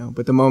you,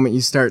 But the moment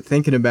you start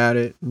thinking about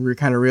it, we're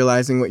kind of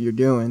realizing what you're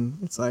doing.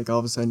 It's like all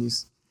of a sudden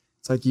it's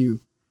like you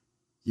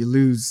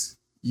lose,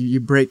 you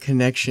break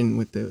connection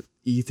with the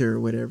ether or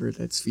whatever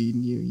that's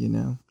feeding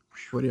you,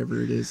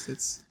 whatever it is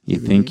that's. You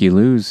think you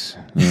lose.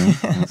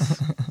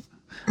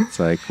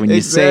 It's like when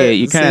you say it,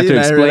 you kind of have to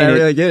explain it. I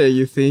really get it.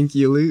 You think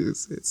you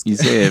lose. You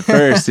say it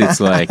first. It's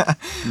like,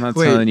 I'm not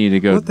telling you to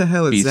go. What the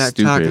hell is Zach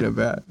talking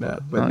about? No,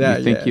 but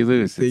you think you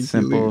lose. It's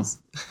simple.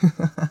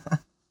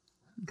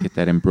 Get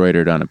that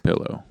embroidered on a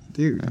pillow,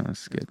 dude.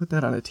 That's good. Put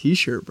that on a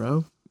T-shirt,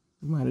 bro.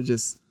 We might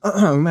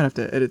have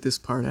to edit this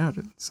part out.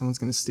 Someone's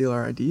gonna steal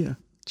our idea.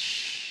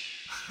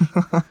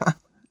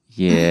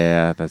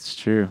 Yeah, that's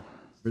true.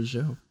 For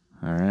sure.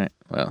 All right.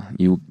 Well,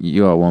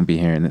 you all won't be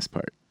hearing this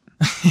part.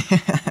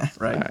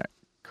 Right. All right.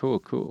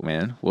 Cool,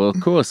 man. Well,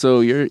 cool. So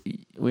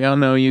we all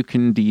know you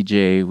can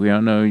DJ. We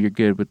all know you're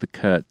good with the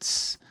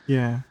cuts.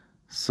 Yeah.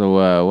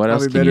 So what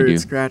else can you do? Probably better at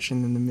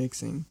scratching than the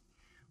mixing.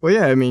 Well,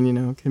 yeah, I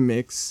mean, can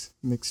mix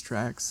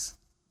tracks,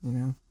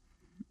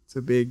 It's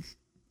a big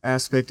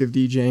aspect of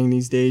DJing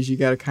these days. You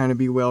got to kind of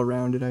be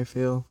well-rounded, I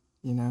feel,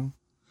 And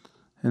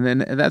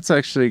then that's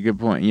actually a good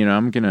point.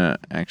 I'm going to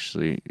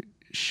actually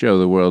show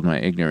the world my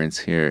ignorance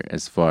here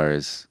as far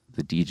as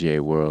the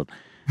DJ world.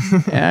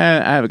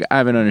 I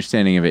have an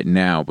understanding of it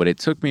now, but it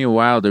took me a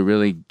while to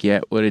really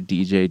get what a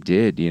DJ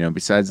did,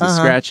 besides the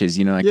scratches,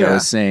 I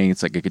was saying,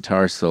 it's like a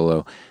guitar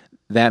solo.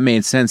 That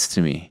made sense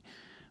to me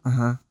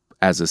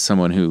as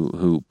someone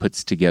who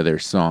puts together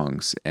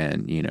songs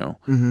and,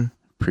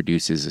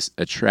 produces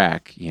a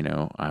track,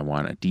 I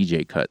want a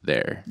DJ cut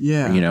there.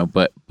 Yeah.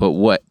 But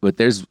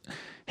there's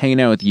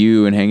hanging out with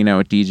you and hanging out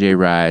with DJ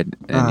Ride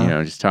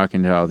and, just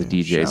talking to all the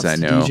DJs I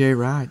know. DJ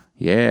Ride.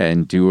 Yeah,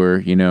 and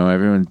Doer,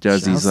 everyone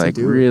does Shouts these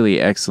to really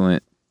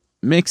excellent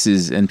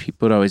mixes, and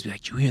people would always be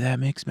like, "Did you hear that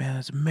mix, man?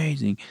 That's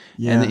amazing."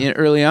 Yeah. And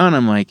early on,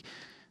 I'm like,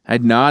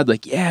 I'd nod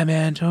like, "Yeah,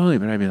 man, totally,"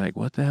 but I'd be like,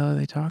 "What the hell are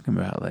they talking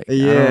about?" Like,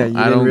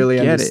 I don't really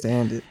get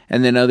understand it.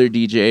 And then other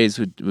DJs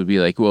would be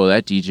like, "Well,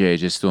 that DJ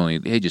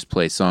they just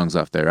play songs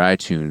off their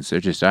iTunes. They're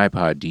just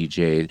iPod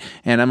DJ'd."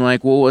 And I'm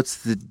like, "Well,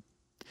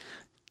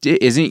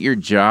 isn't your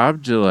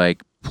job to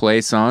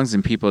play songs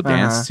and people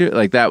dance to it?"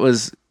 Like that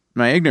was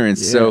my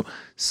ignorance. Yeah.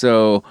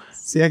 So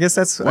see, I guess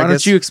that's why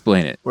don't you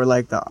explain it? Or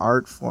the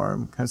art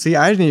form. See,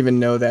 I didn't even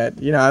know that.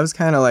 I was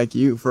kind of like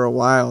you for a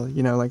while.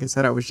 Like I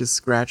said, I was just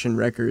scratching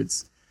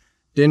records.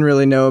 Didn't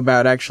really know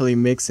about actually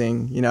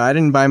mixing. I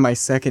didn't buy my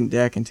second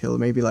deck until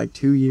maybe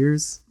 2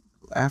 years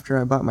after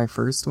I bought my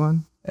first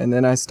one, and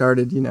then I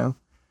started,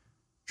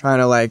 trying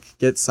to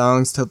get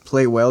songs to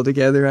play well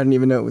together. I didn't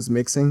even know it was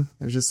mixing.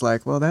 I was just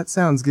like, well, that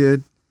sounds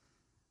good.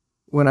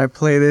 When I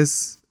play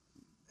this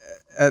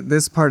at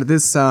this part of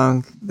this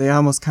song, they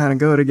almost kind of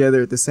go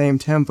together at the same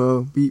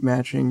tempo, beat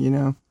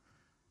matching,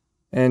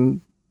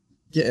 and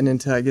getting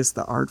into, I guess,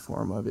 the art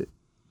form of it.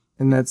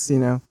 And that's,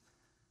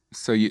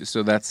 So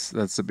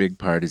that's a big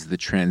part is the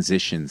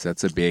transitions.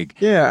 That's a big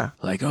oh,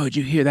 did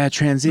you hear that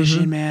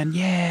transition, man?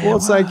 Yeah. Well,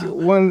 it's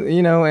one,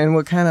 and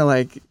what kind of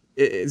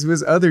it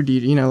was other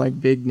DJ,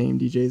 big name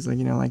DJs,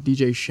 like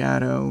DJ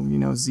Shadow,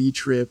 Z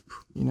Trip,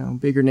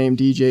 bigger name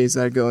DJs.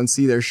 I'd go and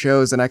see their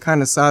shows, and I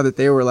kind of saw that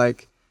they were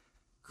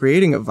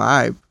creating a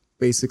vibe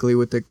basically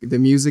with the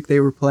music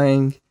they were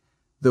playing,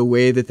 the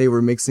way that they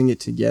were mixing it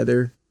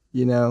together.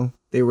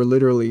 They were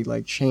literally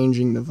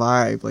changing the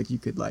vibe. You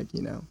could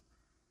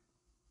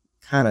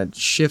kind of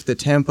shift the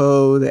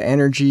tempo, the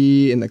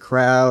energy in the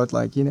crowd.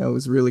 It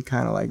was really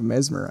kind of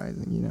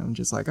mesmerizing. And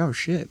just oh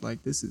shit,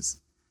 this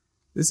is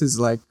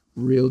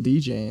real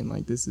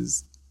DJing. This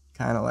is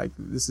kind of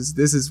this is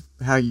DJing.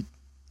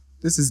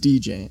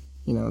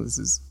 This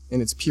is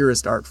in its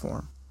purest art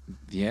form.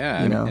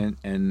 Yeah,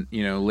 and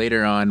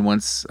later on,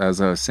 once,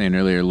 as I was saying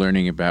earlier,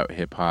 learning about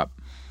hip hop,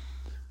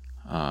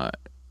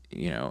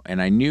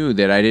 and I knew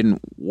that I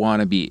didn't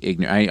want to be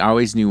ignorant. I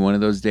always knew one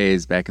of those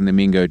days back in the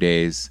Mingo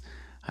days,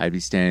 I'd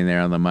be standing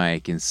there on the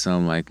mic and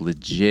some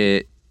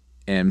legit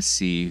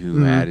MC who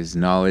had his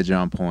knowledge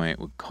on point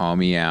would call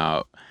me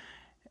out.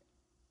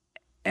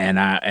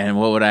 And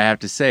what would I have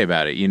to say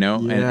about it, Yeah.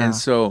 And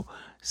so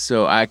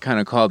I kind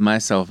of called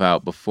myself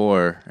out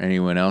before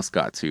anyone else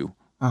got to,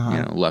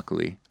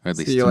 luckily, or at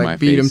least you to my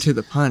beat face. him to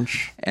the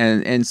punch.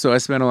 And so I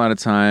spent a lot of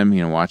time,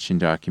 watching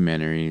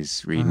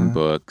documentaries, reading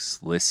books,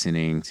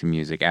 listening to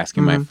music,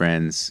 asking my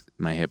friends,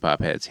 my hip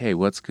hop heads, hey,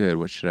 what's good?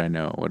 What should I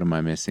know? What am I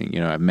missing?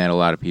 I've met a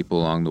lot of people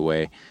along the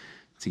way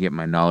to get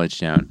my knowledge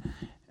down.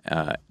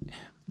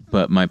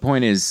 But my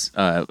point is,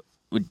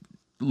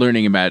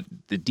 learning about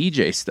the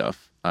DJ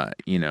stuff.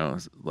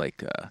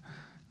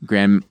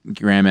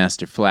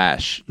 Grandmaster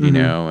Flash,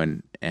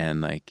 and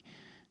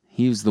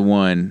he was the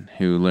one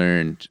who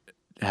learned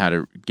how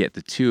to get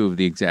the two of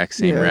the exact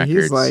same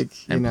records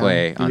and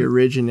play the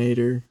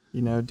originator,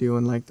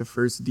 doing the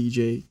first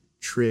DJ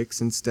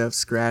tricks and stuff,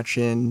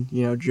 scratching,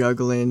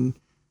 juggling,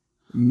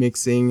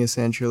 mixing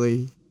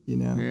essentially,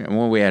 Yeah,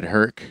 well, we had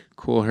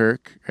Cool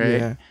Herc, right?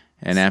 Yeah.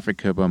 And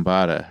Africa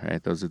Bambaataa,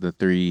 right? Those are the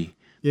three.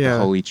 Yeah, the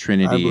Holy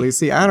Trinity. I believe.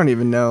 See, I don't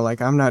even know.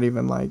 I'm not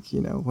even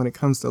when it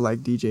comes to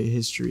DJ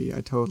history, I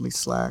totally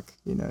slack.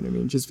 You know what I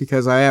mean? Just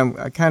because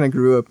I kind of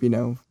grew up,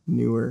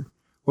 newer.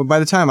 Well, by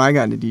the time I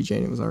got into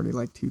DJing, it was already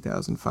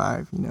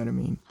 2005. You know what I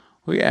mean?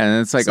 Well, yeah,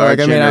 and it's our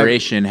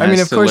generation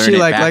has to learn it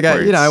backwards. of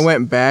course, I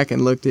went back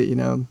and looked at,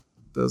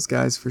 those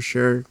guys for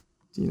sure,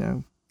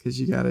 because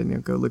you got to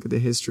go look at the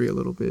history a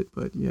little bit.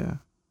 But yeah.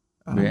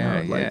 I don't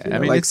know. I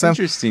mean, it's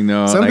interesting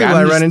though. Some people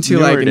I run into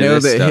know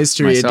the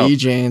history myself. of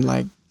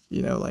DJing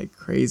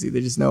crazy.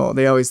 They just know,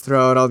 they always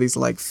throw out all these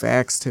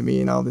facts to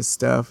me and all this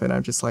stuff, and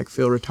I'm just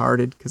feel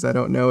retarded because I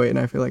don't know it and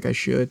I feel like I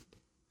should.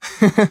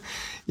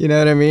 You know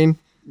what I mean?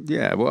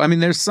 Yeah, well, I mean,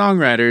 there's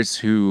songwriters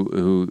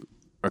who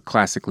are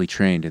classically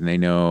trained and they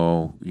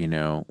know,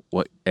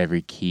 what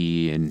every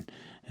key and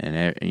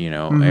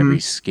every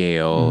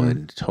scale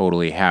and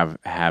totally have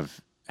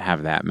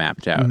that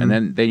mapped out.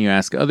 And then you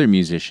ask other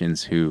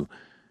musicians who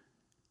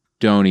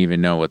don't even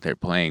know what they're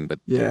playing, but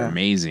they're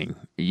amazing,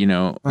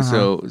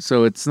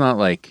 So it's not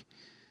like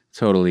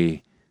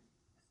totally,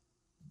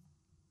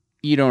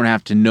 you don't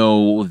have to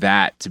know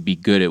that to be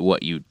good at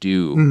what you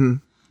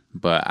do.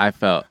 But I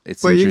felt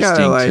it's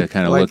interesting to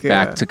kind of look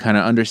back to kind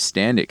of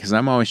understand it, because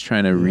I'm always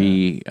trying to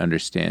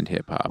re-understand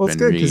hip hop. Well, it's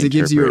good because it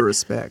gives you a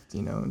respect,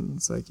 and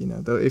it's like,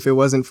 if it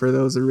wasn't for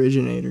those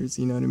originators,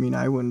 you know what I mean,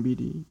 I wouldn't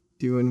be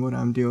doing what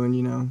I'm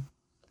doing,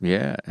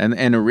 Yeah,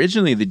 and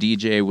originally the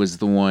DJ was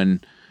the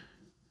one,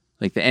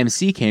 like the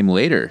MC came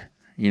later,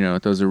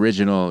 at those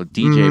original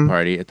DJ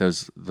party, at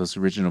those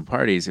original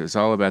parties. It was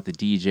all about the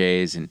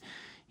DJs and.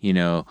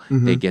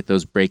 They get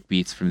those break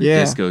beats from the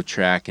disco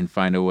track and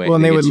find a way. Well,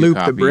 and they would loop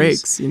the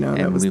breaks, and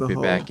that was loop the it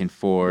whole, back and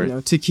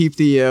forth. To keep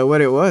the, what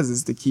it was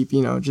is to keep,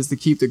 just to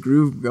keep the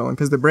groove going.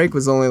 Because the break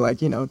was only like,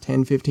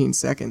 10, 15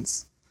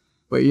 seconds.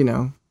 But,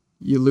 you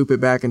loop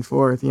it back and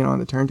forth, on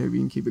the turntable.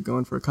 You can keep it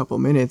going for a couple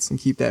minutes and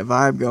keep that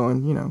vibe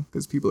going,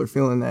 because people are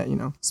feeling that,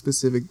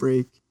 specific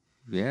break.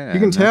 Yeah. You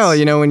can tell,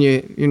 when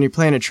you're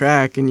playing a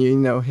track and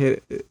you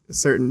hit a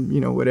certain,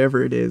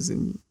 whatever it is,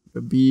 and a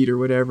beat or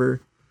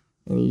whatever.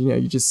 And,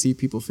 you just see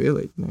people feel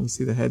it. You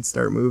see the head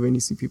start moving. You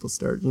see people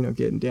start,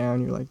 getting down.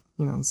 You're like,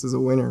 this is a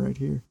winner right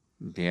here.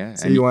 Yeah.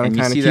 So you want to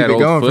kind of keep it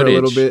going for a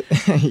little bit.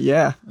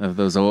 Yeah. Of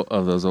those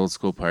old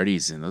school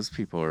parties, and those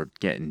people are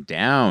getting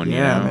down.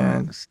 Yeah,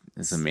 man.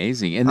 It's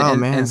amazing.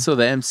 And so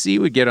the MC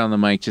would get on the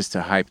mic just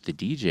to hype the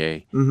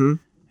DJ. Mm-hmm.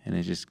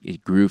 And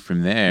it grew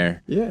from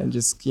there. Yeah, and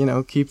just,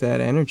 keep that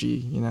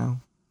energy,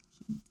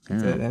 Keep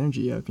that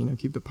energy up,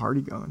 keep the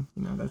party going.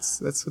 That's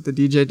what the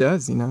DJ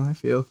does, I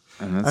feel.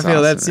 I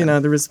feel that's,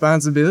 the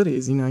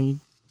responsibilities,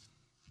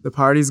 the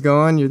party's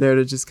going, you're there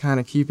to just kind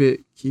of keep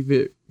it, keep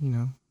it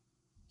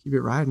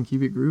riding,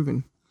 keep it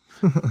grooving.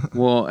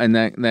 Well, and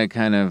that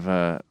kind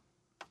of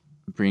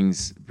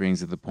brings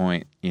to the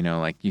point,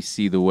 like you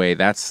see the way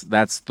those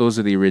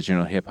are the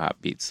original hip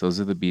hop beats. Those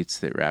are the beats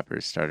that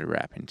rappers started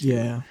rapping to.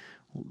 Yeah.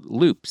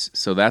 Loops.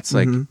 So that's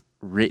like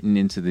written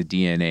into the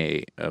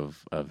DNA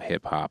of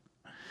hip hop.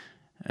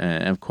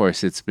 And of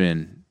course, it's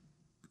been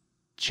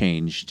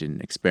changed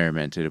and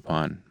experimented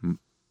upon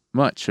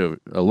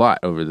a lot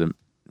over the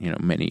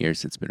many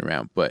years it's been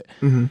around. But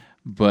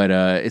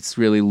it's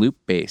really loop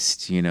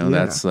based.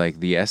 That's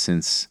like the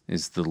essence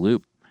is the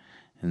loop.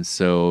 And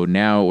so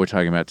now we're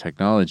talking about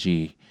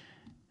technology.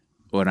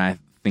 When I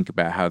think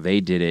about how they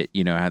did it,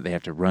 how they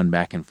have to run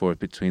back and forth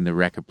between the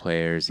record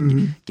players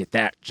and get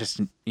that just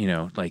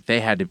like they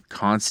had to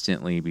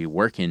constantly be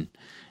working.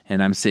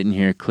 And I'm sitting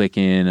here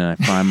clicking, and I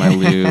find my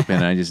loop,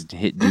 and I just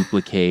hit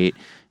duplicate,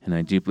 and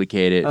I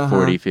duplicate it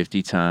 40,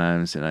 50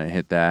 times, and I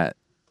hit that,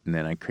 and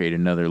then I create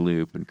another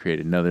loop and create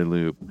another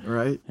loop.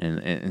 Right. And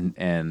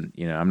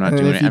I'm not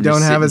doing it. If you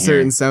don't have a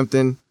certain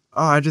something,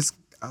 let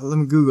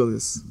me Google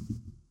this.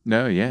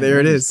 No, yeah. There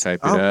it is. Type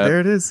it up. There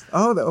it is.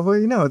 Oh,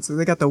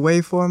 they got the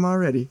waveform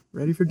already,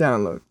 ready for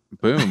download.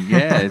 Boom.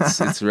 Yeah,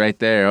 it's right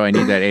there. Oh, I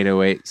need that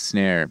 808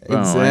 snare. Boom.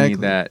 Exactly. I need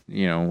that,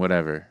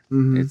 whatever.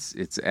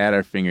 It's at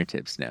our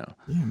fingertips now.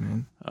 Yeah,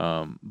 man.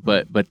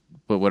 But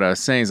what I was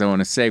saying is I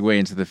want to segue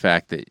into the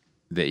fact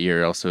that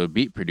you're also a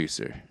beat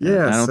producer.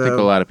 Yeah. I don't think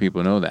a lot of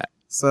people know that.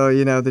 So,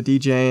 the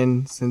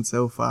DJing since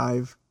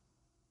 2005.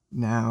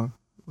 Now,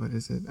 what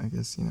is it? I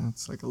guess,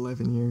 it's like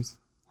 11 years.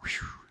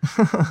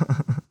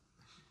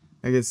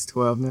 I guess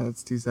 12 now.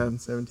 It's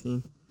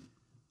 2017.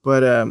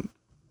 But,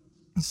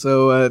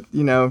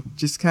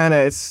 just kind of,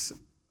 it's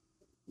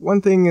one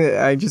thing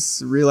that I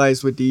just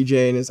realized with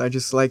DJing is I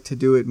just like to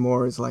do it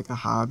more as like a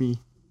hobby,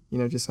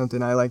 just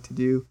something I like to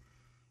do.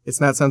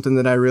 It's not something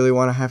that I really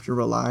want to have to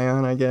rely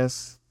on, I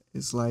guess.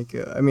 It's like,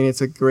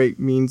 it's a great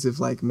means of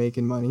like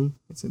making money.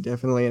 It's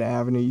definitely an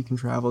avenue you can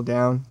travel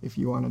down if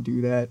you want to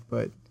do that.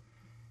 But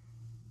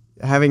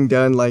having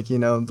done like, the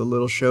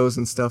little shows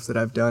and stuff that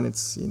I've done,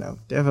 it's,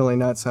 definitely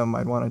not something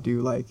I'd want to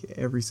do like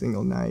every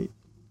single night.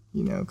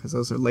 Because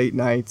those are late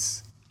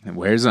nights. It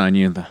wears on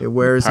you. It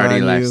wears party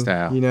on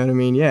lifestyle. You know what I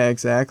mean? Yeah,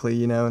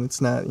 exactly. And it's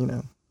not,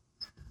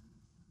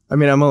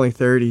 I'm only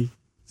 30,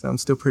 so I'm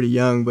still pretty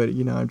young, but,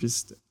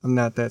 I'm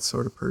not that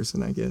sort of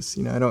person, I guess.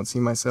 I don't see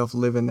myself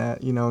living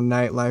that,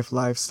 nightlife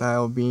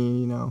lifestyle,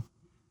 being,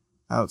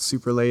 out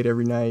super late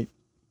every night,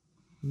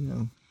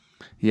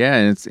 Yeah,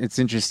 and it's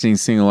interesting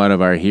seeing a lot of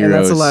our heroes.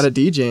 And that's a lot of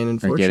DJing,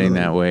 unfortunately. Are getting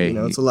that way.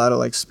 It's a lot of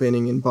like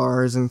spinning in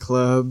bars and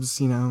clubs,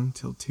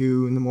 until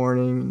 2 a.m.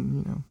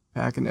 and,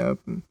 packing up.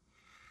 And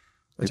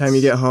by the time you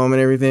get home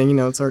and everything,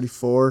 it's already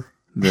 4.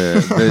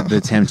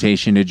 The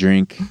temptation to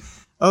drink.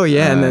 Oh,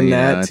 yeah, and then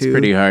that it's too. It's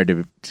pretty hard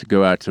to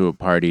go out to a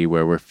party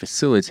where we're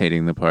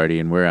facilitating the party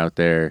and we're out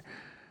there.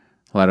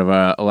 A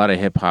lot of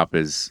hip hop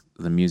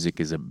the music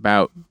is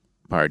about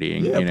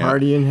partying. Yeah,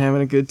 partying,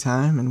 having a good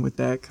time, and with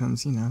that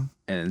comes,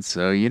 And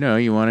so, you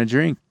want to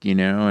drink, and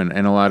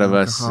a lot of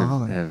us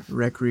have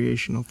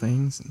recreational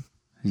things.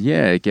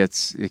 Yeah,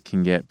 it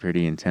can get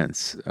pretty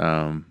intense.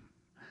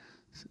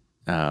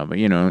 But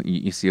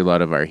you see a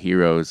lot of our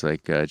heroes,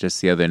 like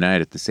just the other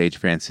night at the Sage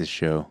Francis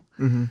show.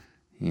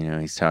 Mm-hmm.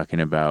 He's talking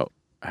about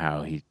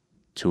how he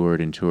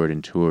toured and toured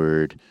and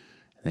toured, and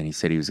then he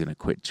said he was going to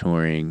quit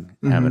touring,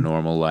 have a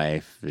normal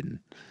life, and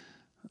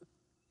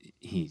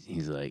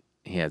he's like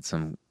he had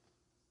some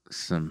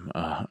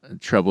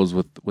troubles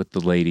with the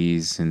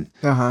ladies, and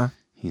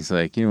he's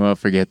like,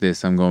 forget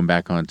this, I'm going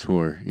back on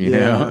tour, you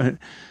know.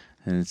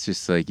 And it's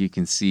just like you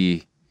can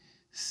see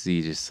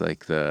just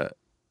like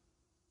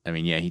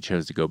he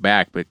chose to go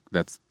back, but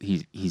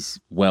he's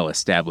well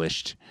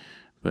established.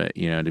 But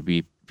to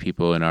be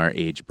people in our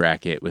age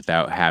bracket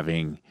without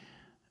having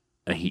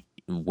a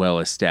well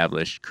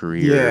established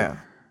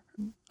career,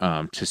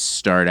 to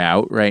start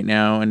out right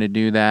now and to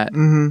do that.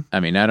 I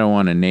mean, I don't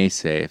want to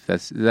naysay. If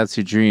that's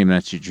your dream,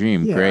 that's your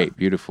dream. Yeah. Great,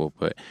 beautiful.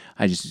 But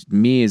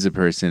me as a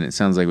person, it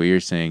sounds like what you're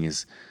saying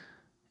is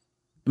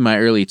my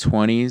early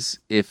 20s.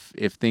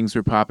 If things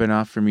were popping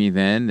off for me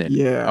then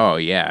hell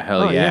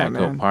yeah,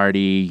 go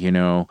party.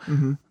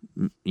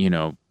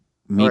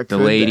 Meet the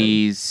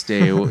ladies,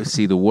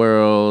 see the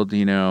world.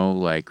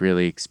 Like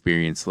really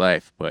experience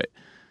life. But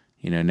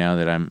now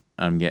that I'm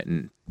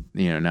getting,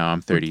 now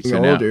I'm 30,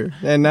 so older,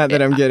 now, and not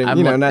that I'm getting,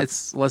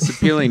 it's less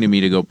appealing to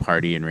me to go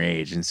party and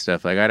rage and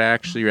stuff. Like I'd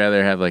actually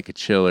rather have like a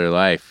chiller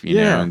life,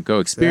 and go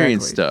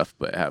experience stuff,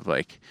 but have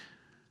like,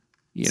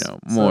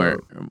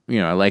 more.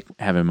 I like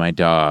having my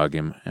dog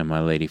and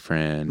my lady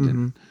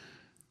friend,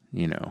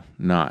 and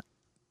not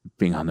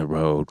being on the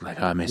road. Like,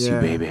 I miss you,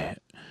 baby.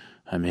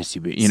 I miss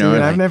you, baby.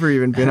 I've never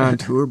even been on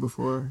tour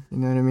before. You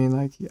know what I mean?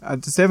 Like,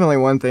 it's definitely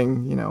one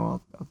thing.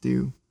 I'll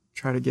do.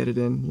 Try to get it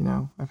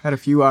in. I've had a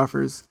few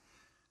offers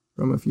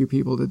from a few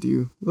people to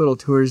do little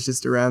tours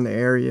just around the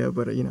area,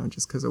 but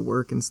just because of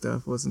work and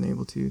stuff, wasn't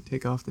able to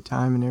take off the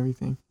time and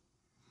everything.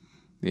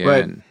 Yeah,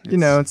 but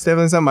it's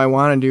definitely something I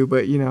want to do.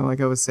 But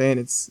like I was saying,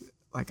 it's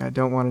like I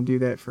don't want to do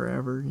that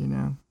forever.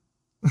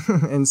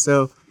 And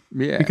so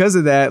because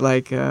of that,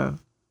 like I'm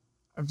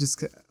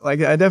just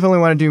like I definitely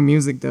want to do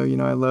music though.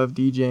 I love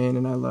DJing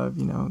and I love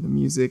the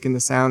music and the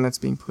sound that's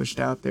being pushed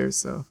out there.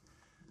 So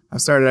I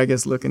started, I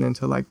guess, looking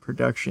into like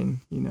production,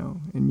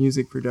 and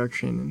music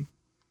production, and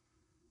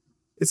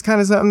it's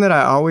kind of something that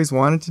I always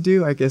wanted to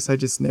do. I guess I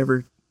just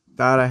never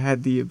thought I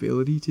had the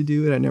ability to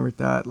do it. I never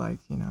thought like,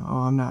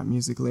 I'm not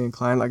musically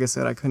inclined. Like I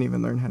said, I couldn't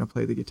even learn how to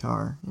play the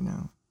guitar,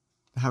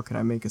 How could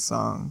I make a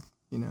song,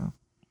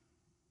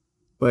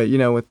 But,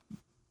 with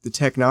the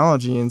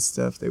technology and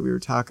stuff that we were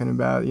talking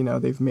about,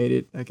 they've made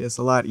it, I guess,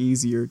 a lot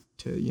easier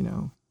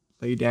to,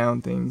 lay down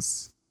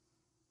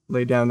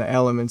the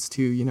elements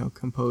to,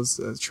 compose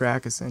a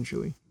track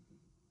essentially.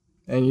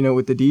 And,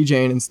 with the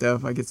DJing and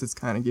stuff, I guess it's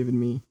kind of given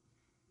me,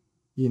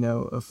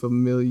 a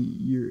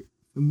familiarity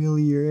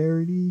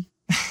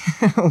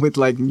with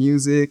like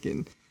music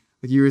and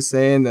like you were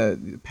saying,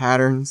 the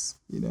patterns,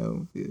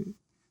 the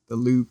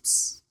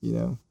loops,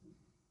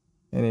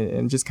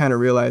 and just kind of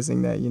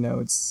realizing that,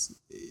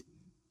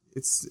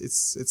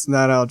 it's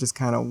not all just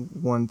kind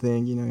of one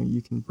thing,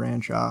 you can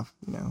branch off,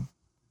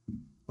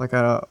 like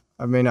I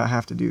may not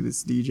have to do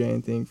this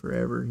DJing thing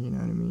forever, you know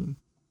what I mean?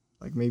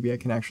 Like maybe I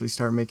can actually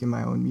start making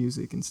my own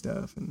music and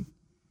stuff. And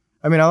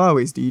I mean, I'll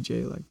always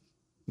DJ, like,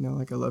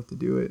 like I love to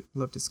do it,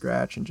 love to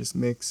scratch and just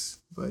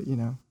mix, but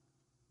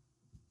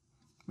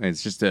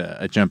it's just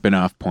a jumping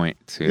off point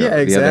to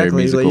the other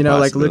musical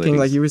like looking,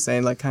 like you were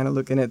saying, like kind of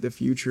looking at the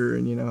future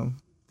and,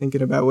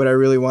 thinking about what I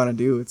really want to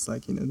do. It's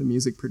like, the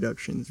music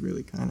production is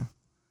really kind of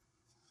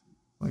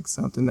like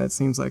something that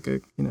seems like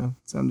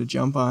something to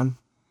jump on.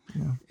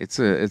 It's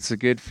a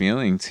good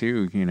feeling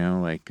too,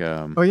 like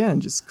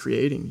and just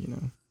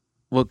creating,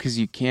 Well, because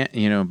you can't,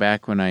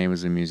 back when I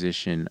was a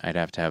musician, I'd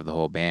have to have the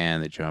whole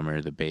band, the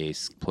drummer, the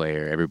bass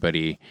player,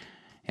 everybody,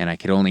 and I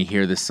could only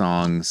hear the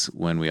songs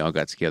when we all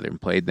got together and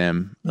played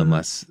them,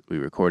 unless we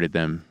recorded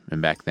them.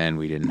 And back then,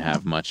 we didn't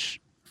have much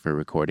for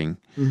recording.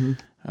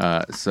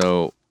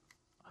 So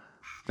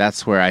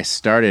that's where I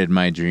started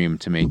my dream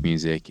to make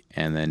music,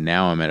 and then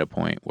now I'm at a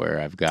point where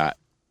I've got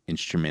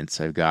instruments,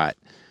 I've got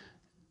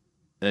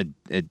a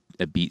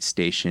beat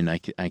station,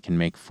 I can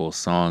make full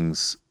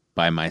songs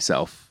by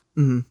myself.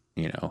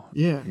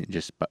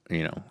 Just,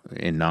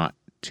 in not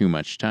too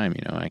much time,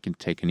 I can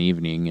take an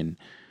evening and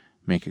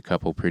make a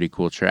couple pretty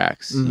cool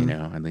tracks,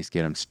 at least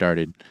get them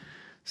started.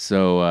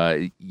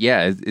 So,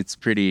 it's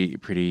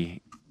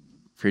pretty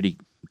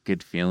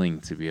good feeling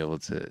to be able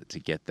to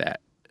get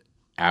that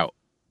out,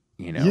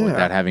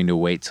 without having to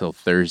wait till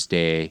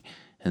Thursday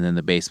and then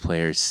the bass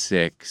player's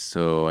sick.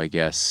 So I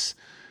guess,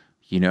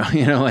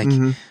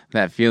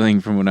 that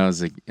feeling from when I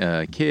was a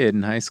kid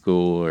in high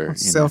school or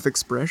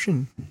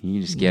self-expression.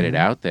 You just get it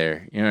out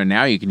there.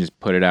 Now you can just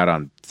put it out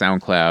on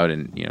SoundCloud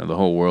and, the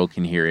whole world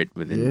can hear it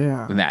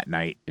within that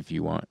night if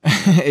you want.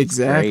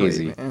 Exactly,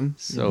 crazy. Man.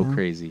 So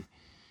crazy.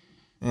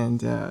 And,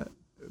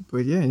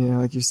 but yeah,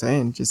 like you're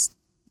saying, just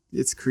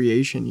it's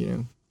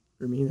creation,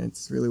 for me,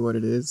 that's really what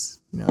it is.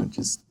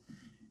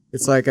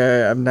 It's like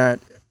I'm not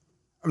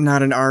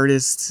an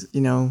artist,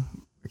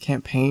 I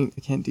can't paint,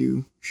 I can't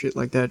do shit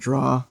like that,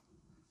 draw.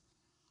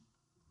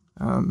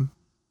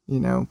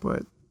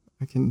 but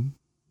I can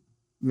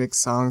mix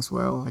songs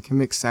well. I can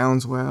mix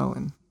sounds well,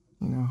 and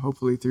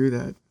hopefully through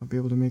that I'll be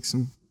able to make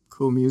some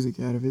cool music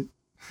out of it.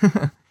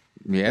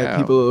 Yeah, that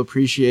people will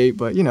appreciate.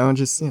 But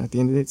just at the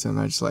end of the day, it's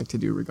something I just like to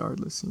do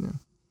regardless.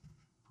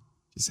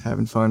 Just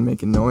having fun,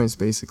 making noise,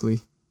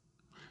 basically.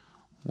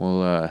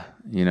 Well,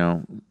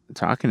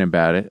 talking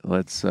about it,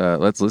 let's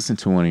listen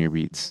to one of your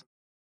beats.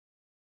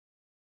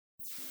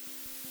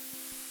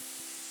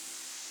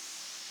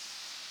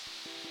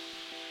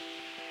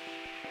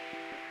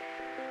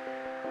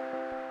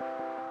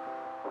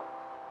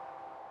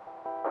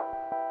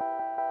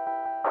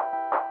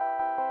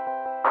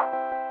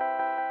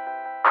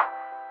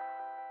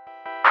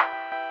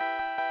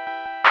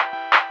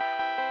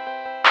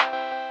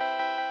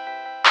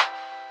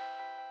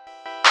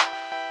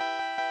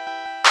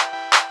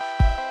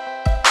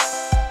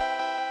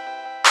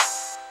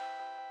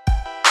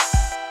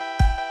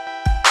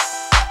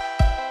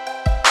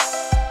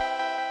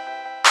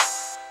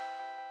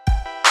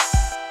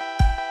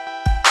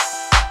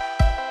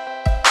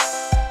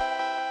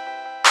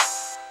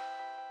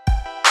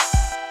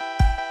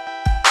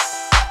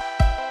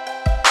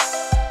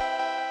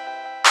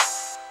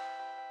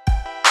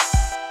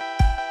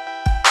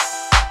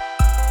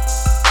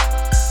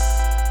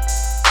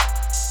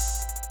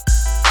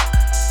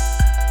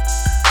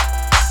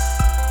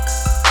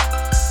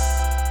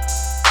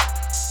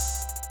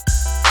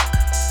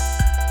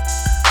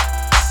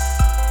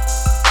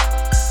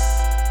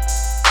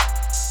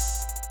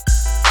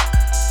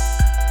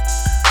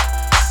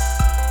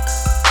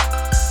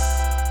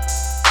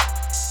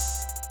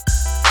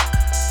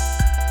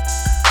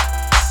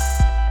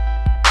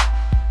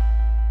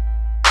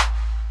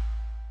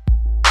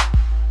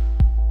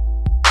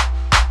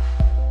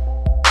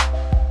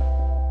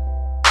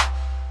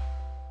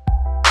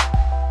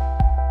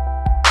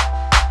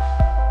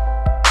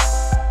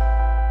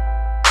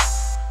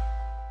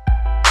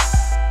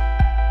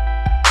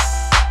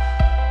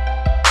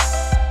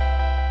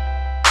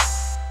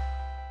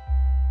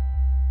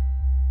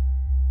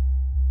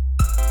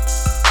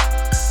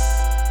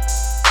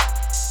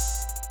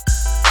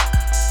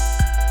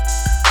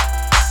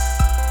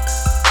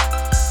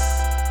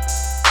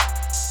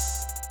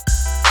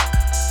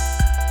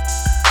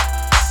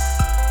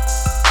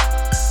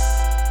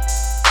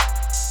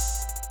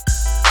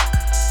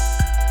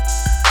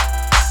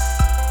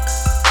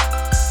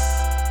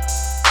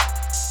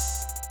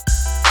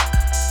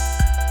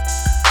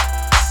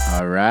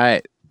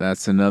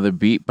 That's another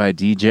beat by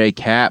DJ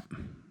Cap.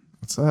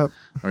 What's up?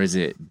 Or is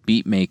it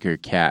Beatmaker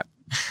Cap?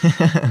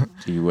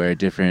 Do you wear a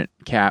different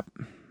cap?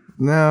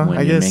 No,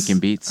 when you're making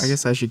beats? I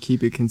guess I should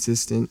keep it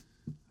consistent.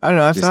 I don't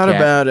know. I've thought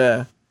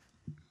about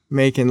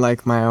making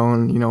like my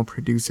own,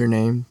 producer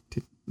name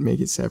to make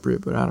it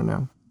separate, but I don't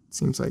know. It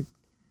seems like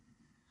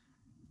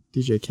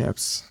DJ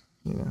Cap's,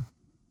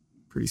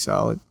 pretty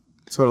solid.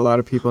 That's what a lot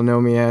of people know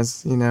me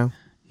as,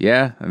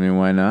 Yeah, I mean,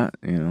 why not?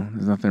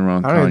 There's nothing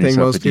wrong. I don't think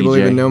most people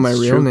even know my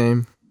real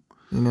name.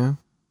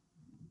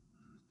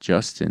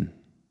 Justin.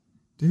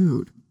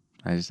 Dude.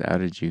 I just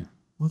outed you.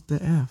 What the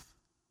F?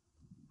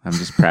 I'm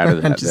just proud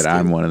of that, that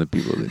I'm one of the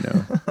people that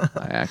know.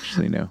 I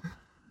actually know.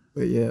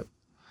 But yeah.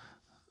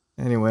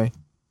 Anyway.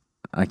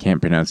 I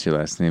can't pronounce your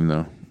last name,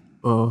 though.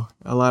 Oh,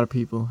 a lot of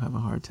people have a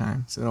hard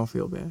time, so don't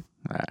feel bad.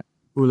 All right.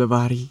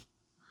 Ulabari.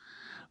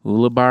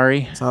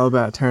 Ulabari? It's all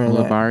about turning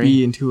that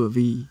B into a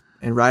V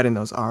and writing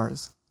those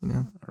R's,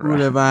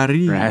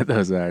 Ulabari. Ride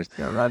those R's.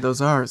 Yeah, ride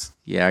those R's.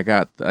 Yeah,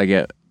 I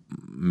get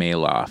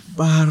Malof.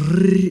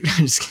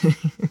 I'm just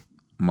kidding.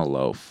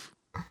 Malof.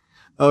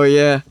 Oh,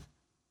 yeah.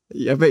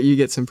 I bet you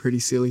get some pretty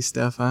silly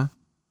stuff, huh?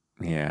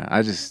 Yeah,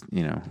 I just,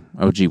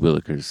 OG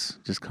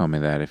Willikers. Just call me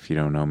that if you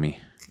don't know me.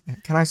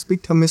 Can I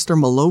speak to Mr.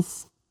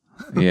 Malof?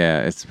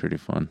 Yeah, it's pretty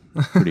fun.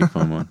 Pretty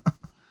fun one.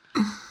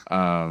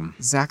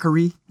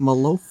 Zachary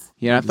Malof?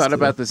 Yeah, I thought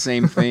about the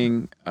same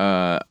thing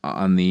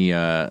on the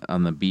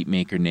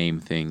Beatmaker name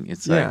thing.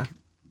 It's like,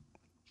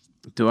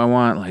 do I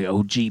want like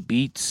OG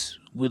Beats?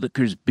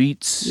 Willikers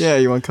Beats. Yeah,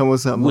 you want to come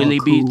with something Willie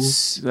cool.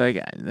 Beats.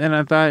 Then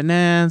I thought,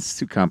 nah, it's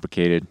too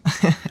complicated.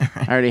 Right.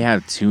 I already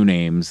have 2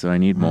 names, so I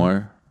need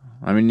more.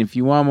 I mean, if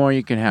you want more,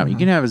 you can have. You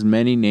can have as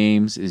many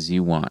names as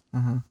you want.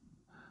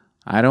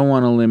 I don't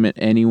want to limit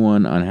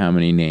anyone on how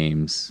many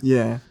names.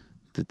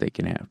 That they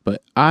can have,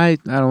 but I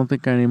don't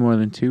think I need more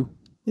than 2.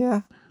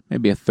 Yeah,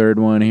 maybe a 3rd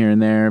one here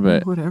and there,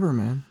 but whatever,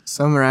 man.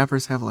 Some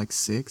rappers have like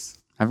 6.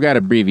 I've got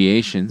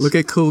abbreviations. Look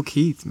at Cool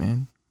Keith,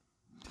 man.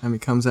 Time he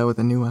comes out with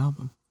a new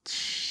album.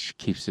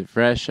 Keeps it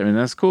fresh. I mean,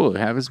 that's cool.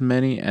 Have as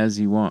many as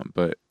you want,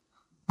 but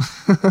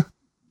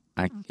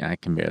I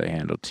can barely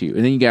handle 2.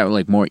 And then you got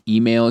like more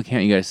email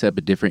account. You got to set up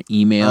a different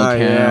email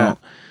account.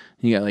 Yeah.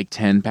 You got like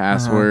 10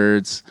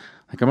 passwords.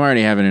 Like I'm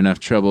already having enough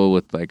trouble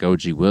with like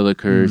OG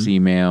Willikers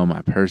email,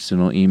 my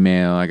personal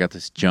email. I got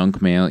this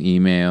junk mail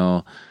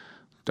email.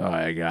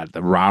 I got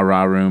the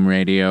RaRaRoom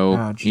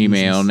radio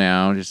email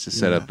now just to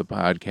set up the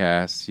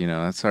podcast.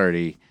 That's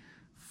already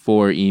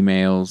 4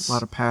 emails. A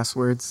lot of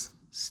passwords.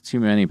 It's too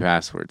many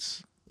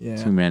passwords. Yeah.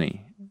 Too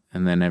many.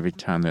 And then every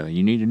time they're like,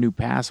 you need a new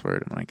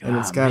password. I'm like, and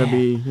it's got to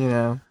be, you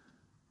know,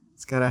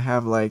 it's got to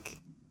have like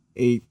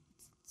 8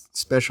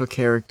 special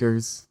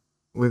characters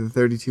with a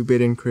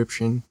 32-bit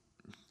encryption.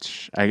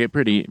 I get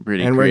pretty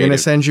and we're going to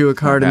send you a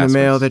card in the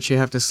mail that you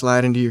have to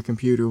slide into your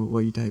computer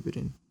while you type it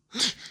in.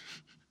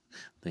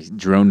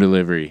 Drone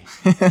delivery.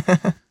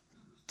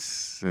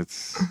 It's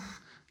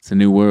a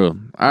new world.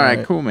 All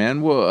right, cool,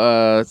 man.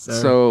 Well,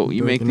 so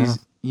you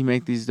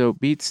make these dope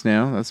beats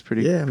now. That's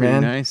pretty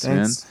nice,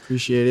 Thanks. Man.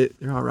 Appreciate it.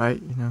 They're all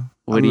right, you know.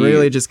 I'm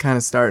really just kind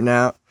of starting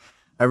out.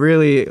 I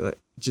really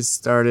just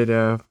started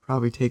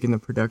probably taking the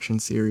production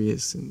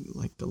serious in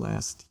like the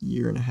last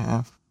year and a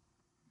half.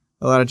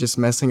 A lot of just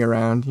messing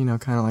around, you know,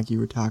 kind of like you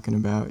were talking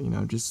about, you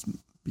know, just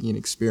being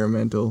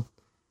experimental,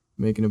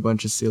 making a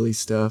bunch of silly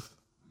stuff.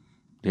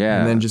 Yeah.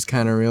 And then just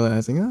kind of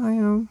realizing,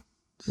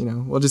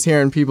 well, just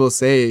hearing people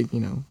say, you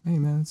know, hey,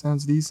 man, it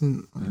sounds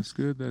decent. Like, that's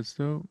good. That's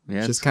dope.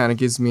 Yeah. It just kind of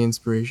gives me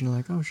inspiration.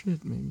 Like, oh,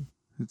 shit, maybe.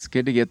 It's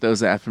good to get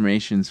those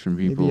affirmations from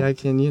people. Maybe I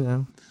can, you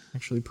know,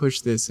 actually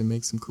push this and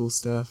make some cool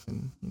stuff.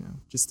 And, you know,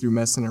 just through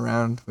messing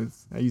around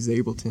with, I use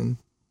Ableton,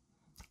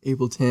 a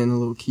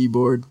little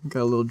keyboard,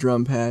 got a little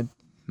drum pad.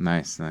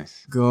 Nice.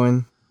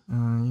 Going, you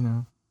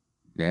know.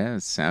 Yeah,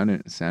 it's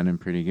sounding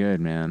pretty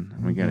good, man.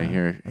 We gotta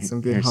hear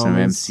some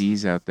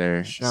MCs out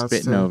there Shouts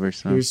spitting over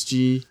some. Here's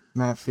G,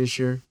 Matt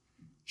Fisher,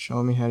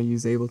 showing me how to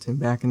use Ableton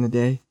back in the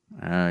day.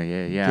 Oh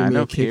yeah. Give me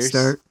a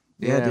kickstart.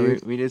 Yeah,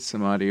 dude. We did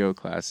some audio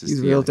classes.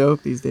 He's real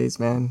dope these days,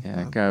 man. Yeah,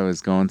 that guy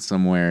was going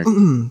somewhere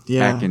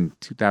back in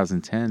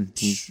 2010.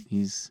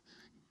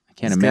 I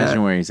can't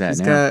imagine where he's at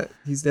now.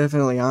 He's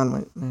definitely on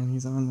one, man.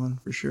 He's on one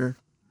for sure.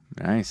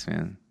 Nice,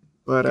 man.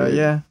 But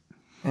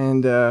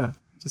and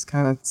just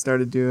kind of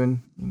started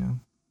doing, you know,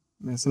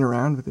 messing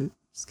around with it.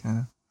 Just kind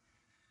of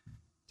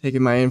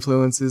taking my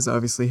influences,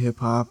 obviously hip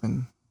hop,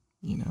 and,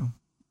 you know,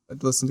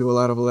 I'd listen to a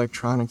lot of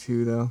electronic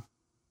too, though,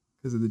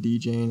 because of the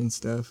DJing and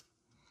stuff.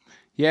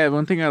 Yeah,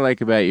 one thing I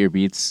like about your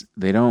beats,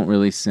 they don't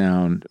really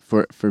sound,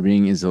 for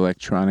being as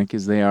electronic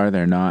as they are,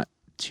 they're not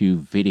too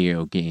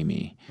video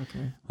gamey,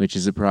 which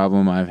is a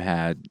problem I've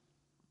had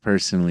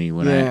personally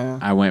when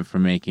I went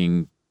from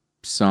making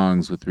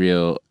songs with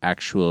real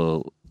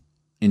actual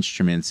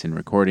instruments and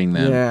recording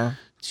them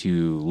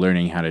to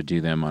learning how to do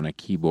them on a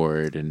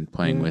keyboard and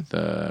playing with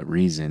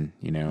Reason,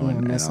 you know,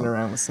 and messing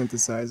around with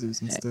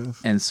synthesizers and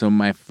stuff. And so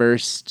my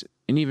first,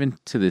 and even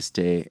to this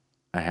day,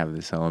 I have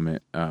this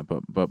element,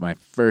 but my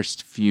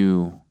first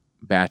few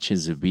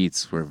batches of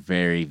beats were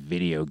very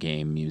video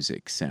game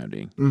music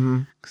sounding,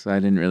 because I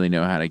didn't really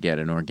know how to get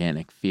an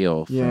organic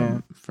feel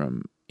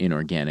from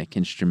inorganic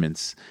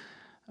instruments.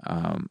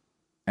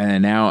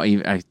 And now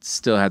I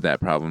still had that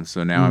problem.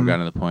 So now I've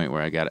gotten to the point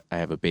where I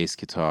have a bass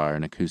guitar,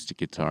 an acoustic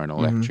guitar, an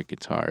electric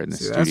guitar in the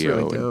studio. That's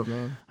really dope,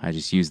 man. I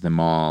just use them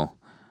all.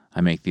 I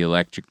make the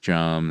electric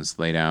drums,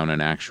 lay down an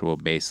actual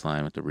bass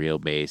line with the real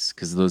bass.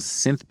 Because those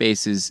synth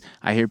basses,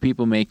 I hear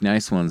people make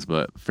nice ones,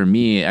 but for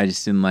me, I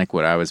just didn't like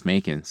what I was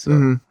making. So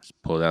I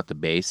just pulled out the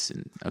bass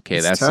and, that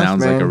tough,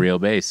 sounds like a real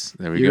bass.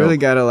 There we go. You really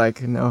got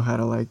to know how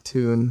to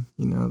tune,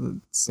 you know, the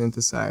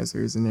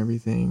synthesizers and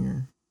everything,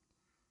 or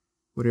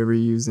whatever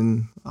you're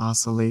using,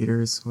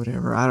 oscillators,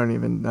 whatever. I don't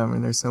even know. I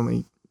mean, there's so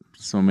many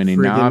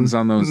knobs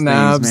on those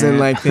knobs things,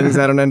 man. And things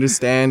I don't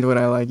understand when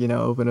I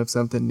open up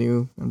something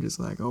new. I'm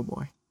just like, oh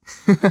boy.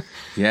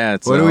 Yeah,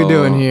 what are we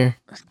doing here?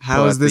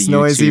 How is this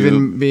noise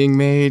even being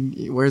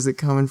made? Where's it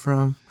coming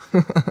from?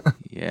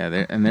 Yeah,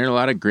 there are a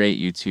lot of great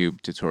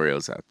YouTube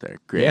tutorials out there.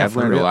 Great, yeah, I've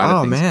learned a lot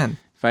of things. Oh man,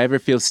 if I ever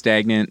feel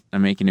stagnant,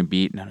 I'm making a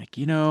beat, and I'm like,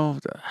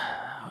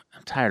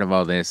 I'm tired of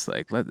all this.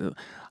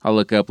 I'll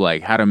look up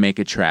how to make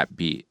a trap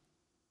beat,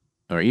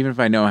 or even if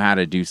I know how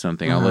to do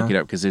something, I'll look it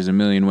up, because there's a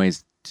million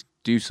ways to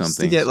do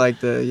something. Just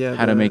to get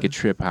how to make a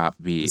trip hop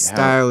beat,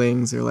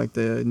 stylings, or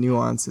the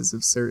nuances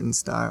of certain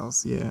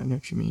styles. Yeah, I know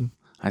what you mean.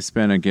 I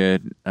spent a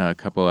good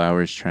couple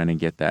hours trying to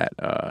get that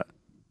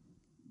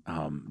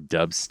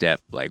dubstep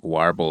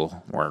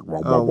warble,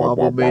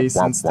 wobble bass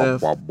and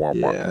stuff.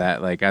 Yeah,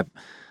 that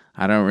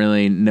I don't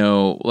really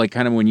know,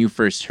 kind of when you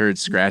first heard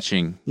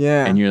scratching.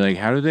 Yeah, and you're like,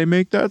 how do they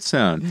make that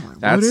sound?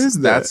 What is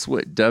that? That's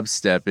what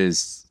dubstep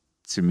is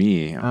to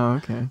me. Oh,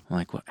 okay. I'm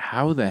like,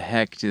 how the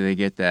heck do they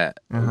get that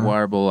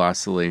warble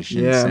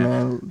oscillation? Yeah,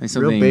 sound? Man,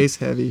 real bass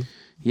heavy.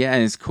 Yeah,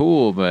 and it's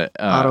cool, but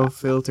auto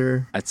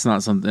filter. It's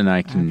not something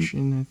I can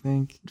action, I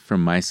think,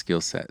 from my skill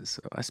set.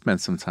 So I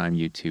spent some time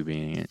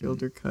YouTubing it.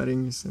 Filter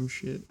cutting or some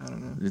shit. I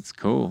don't know. It's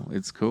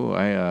cool.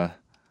 I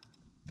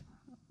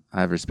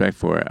have respect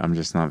for it. I'm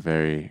just not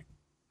very.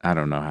 I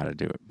don't know how to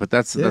do it, but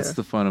that's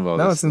the fun of all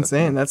this. No, it's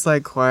insane. That's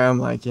why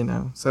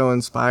I'm so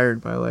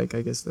inspired by I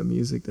guess the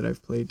music that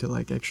I've played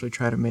to actually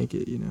try to make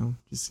it. You know,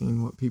 just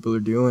seeing what people are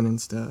doing and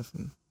stuff,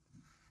 and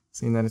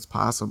seeing that it's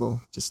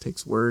possible. It just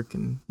takes work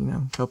and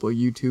a couple of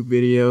YouTube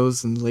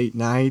videos and late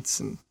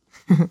nights and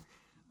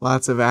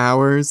lots of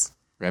hours.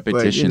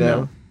 Repetition,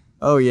 though.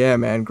 Oh yeah,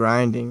 man,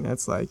 grinding.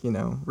 That's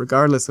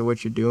regardless of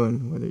what you're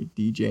doing, whether you're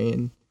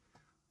DJing,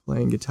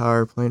 playing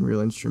guitar, playing real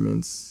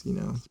instruments,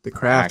 the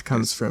craft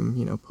comes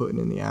from, putting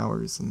in the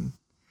hours and,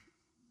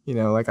 You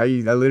know, like I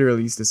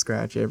literally used to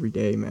scratch every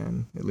day,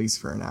 man, at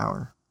least for an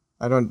hour.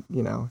 I don't,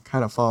 you know,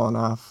 kind of fallen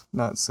off,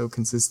 not so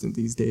consistent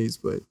these days,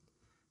 but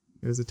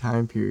there was a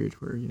time period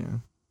where, you know.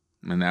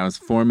 And that was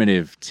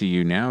formative to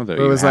you now, though.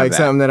 It was like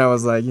something that I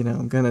was like, you know,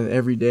 I'm gonna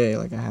every day,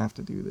 like I have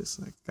to do this.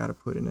 Like, gotta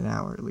put in an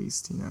hour at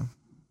least, you know.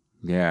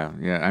 Yeah.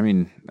 I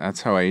mean,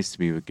 that's how I used to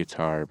be with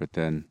guitar, but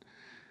then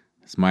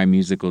as my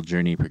musical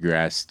journey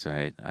progressed,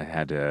 I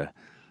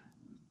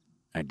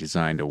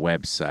designed a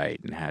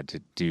website and had to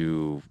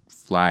do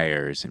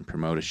flyers and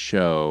promote a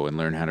show and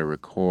learn how to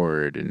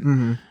record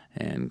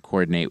and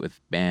coordinate with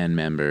band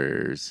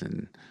members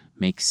and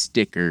make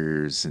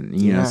stickers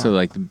and you know, so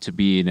like to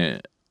be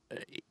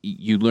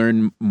you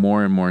learn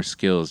more and more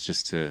skills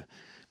just to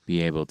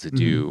be able to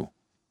do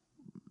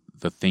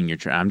the thing you're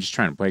trying. I'm just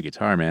trying to play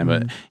guitar, man.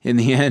 But in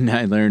the end,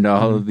 I learned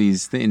all of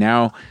these things.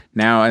 Now,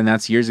 and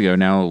that's years ago.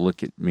 Now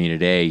look at me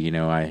today. You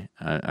know,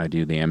 I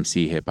do the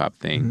MC hip hop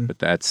thing, but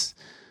that's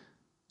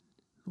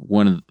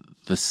one of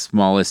the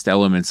smallest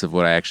elements of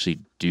what I actually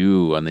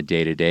do on the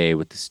day to day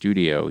with the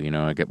studio. You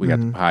know, we got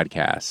the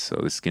podcast, so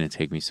this is gonna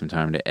take me some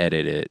time to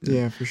edit it.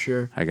 Yeah, for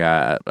sure.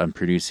 I'm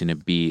producing a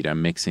beat.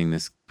 I'm mixing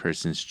this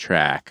person's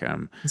track.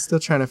 I'm still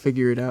trying to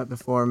figure it out, the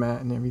format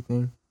and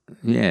everything.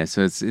 Yeah,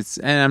 so it's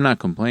and I'm not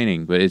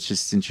complaining, but it's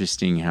just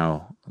interesting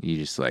how you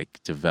just like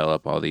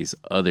develop all these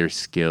other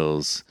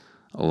skills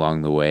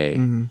along the way.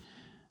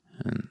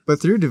 But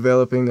through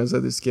developing those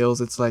other skills,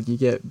 it's like you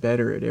get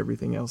better at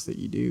everything else that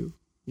you do.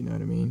 You know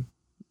what I mean?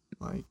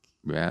 Like,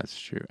 yeah, that's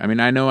true. I mean,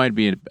 I know I'd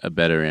be a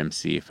better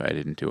MC if I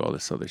didn't do all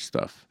this other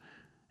stuff.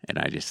 And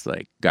I just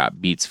like got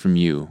beats from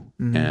you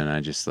and I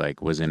just like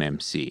was an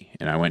MC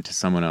and I went to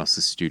someone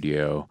else's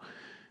studio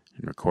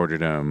and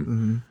recorded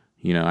them.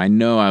 You know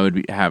I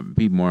would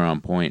be more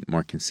on point,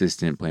 more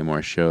consistent, play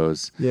more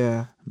shows.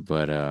 Yeah.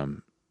 But I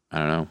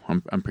don't know.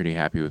 I'm pretty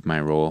happy with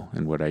my role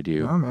and what I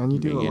do. Oh man, you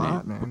do a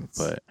lot, man.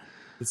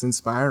 It's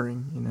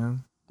inspiring, you know.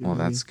 Well,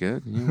 that's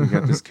good. Yeah, we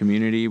got this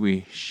community.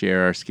 We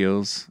share our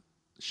skills,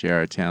 share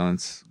our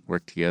talents,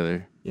 work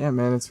together. Yeah,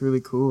 man, it's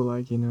really cool.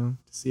 Like, you know,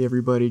 to see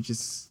everybody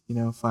just, you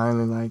know,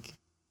 finally, like,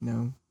 you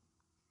know,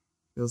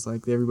 feels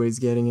like everybody's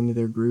getting into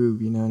their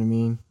groove. You know what I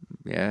mean?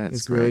 Yeah,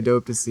 it's really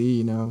dope to see.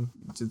 You know,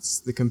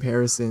 just the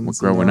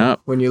comparisons. We're growing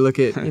up. When you look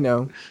at, you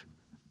know,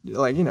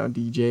 like, you know,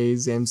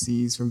 DJs,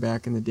 MCs from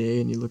back in the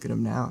day, and you look at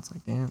them now, it's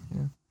like, damn, you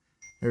know,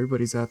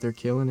 everybody's out there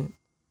killing it.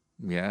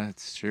 Yeah,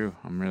 it's true.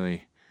 I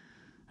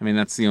mean,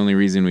 that's the only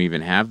reason we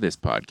even have this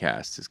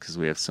podcast is because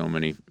we have so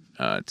many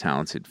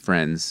talented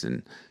friends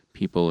and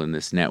people in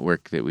this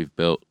network that we've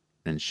built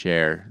and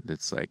share.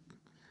 That's like,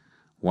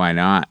 why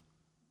not?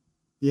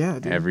 Yeah,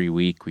 dude. Every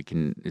week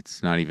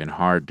it's not even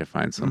hard to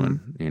find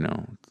someone, you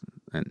know,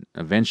 and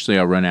eventually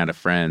I'll run out of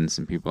friends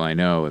and people I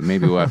know, and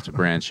maybe we'll have to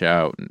branch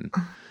out and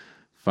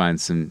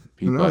find some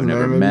people I've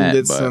never met. Maybe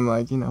get some,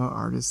 like, you know,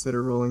 artists that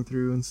are rolling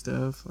through and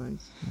stuff. Like,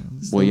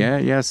 well,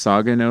 yeah.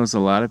 Saga knows a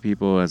lot of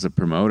people as a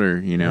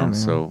promoter, you know,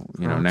 so,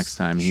 you know, next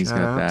time he's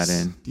got that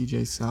in.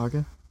 DJ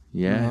Saga.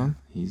 Yeah, man.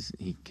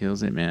 He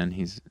kills it, man.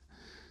 He's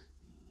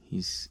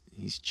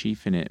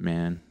chiefing it,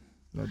 man.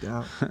 No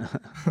doubt.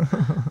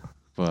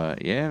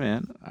 But yeah,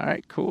 man. All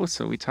right, cool.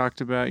 So we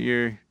talked about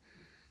your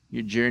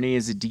journey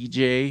as a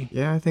DJ.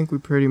 Yeah, I think we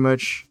pretty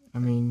much,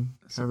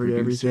 covered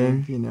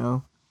everything, you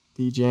know.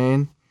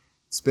 DJing.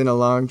 It's been a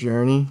long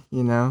journey,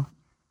 you know.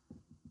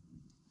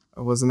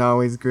 I wasn't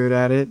always good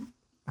at it.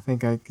 I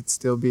think I could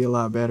still be a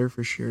lot better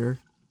for sure.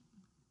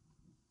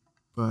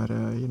 But,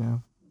 you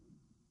know,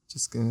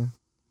 just gonna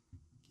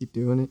keep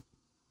doing it.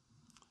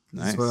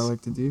 Nice. That's what I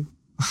like to do.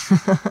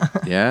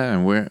 Yeah,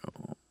 and we're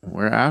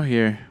out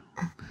here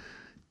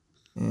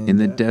in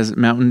the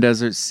mountain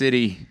desert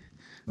city,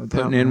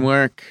 putting in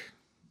work.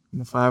 In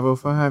the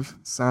 505,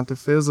 Santa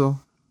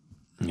Fizzle.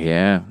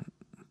 Yeah,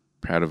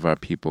 proud of our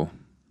people.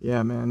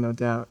 Yeah, man, no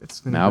doubt. It's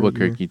been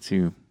Albuquerque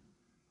too.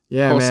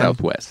 Yeah, whole man.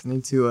 Southwest. I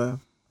need to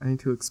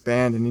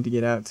expand. I need to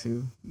get out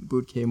to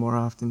Boot K more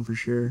often for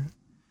sure.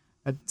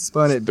 I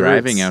spun at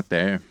thriving out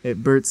there at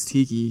Bert's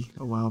Tiki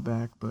a while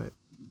back, but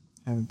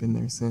haven't been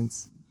there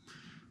since.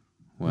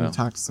 Well, I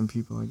talked to some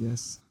people, I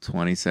guess.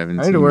 2017.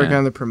 I need to work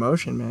on the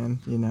promotion, man.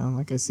 You know,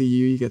 like I see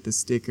you got the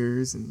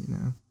stickers, and you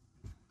know.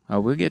 Oh,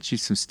 we'll get you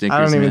some stickers.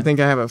 I don't even think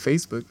I have a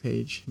Facebook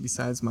page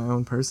besides my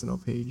own personal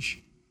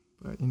page,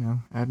 but you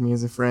know, add me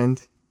as a friend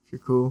if you're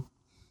cool.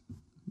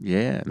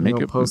 Yeah, you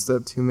don't post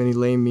up too many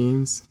lame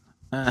memes.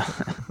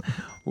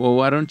 Well,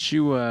 why don't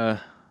you?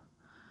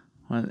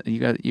 You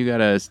got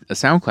a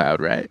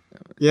SoundCloud, right?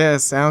 Yeah,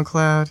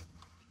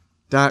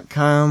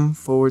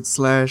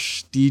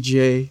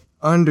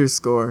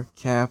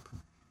 SoundCloud.com/DJ_Cap.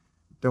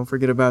 Don't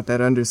forget about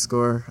that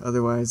underscore.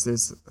 Otherwise,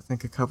 there's, I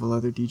think, a couple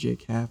other DJ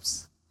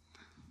Caps.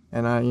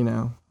 And I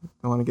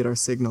want to get our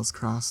signals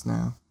crossed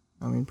now.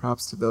 I mean,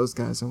 props to those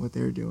guys on what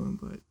they're doing,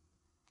 but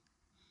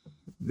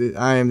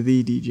I am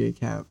the DJ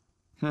Cap.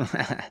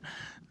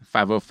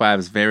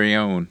 505's very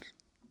own.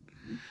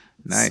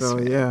 Nice. So,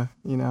 man. Yeah,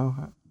 you know,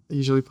 I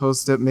usually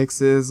post up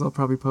mixes. I'll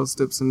probably post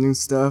up some new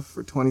stuff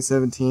for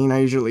 2017. I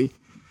usually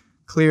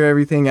clear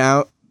everything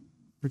out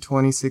for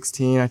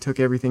 2016. I took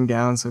everything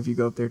down, so if you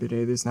go up there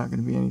today, there's not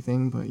going to be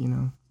anything. But, you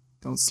know,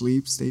 don't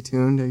sleep. Stay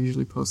tuned. I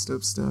usually post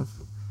up stuff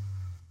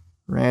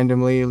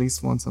randomly, at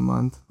least once a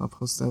month. I'll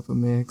post up a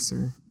mix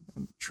or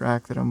a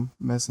track that I'm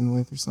messing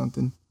with or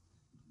something.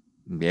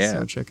 Yeah.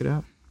 So check it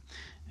out.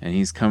 And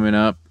he's coming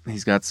up.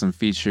 He's got some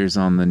features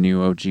on the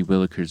new OG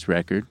Willikers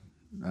record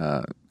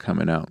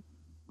coming out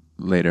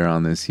later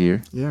on this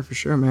year. Yeah, for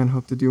sure, man.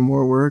 Hope to do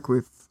more work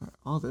with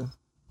all the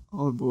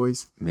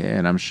boys. Yeah,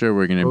 and I'm sure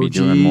we're going to be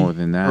doing more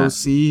than that.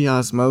 OC,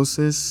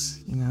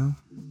 Osmosis, you know.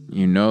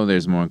 You know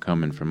there's more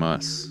coming from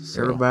us.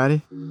 So.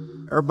 Everybody.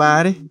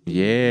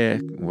 Yeah,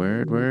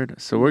 word.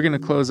 So we're going to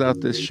close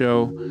out this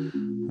show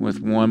with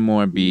one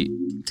more beat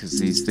because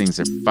these things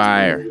are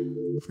fire.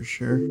 For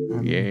sure.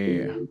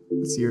 Yeah.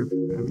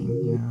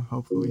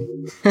 Hopefully.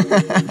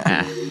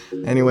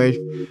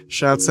 Anyway,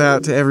 shouts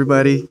out to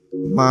everybody.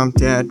 Mom,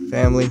 dad,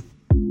 family.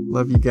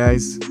 Love you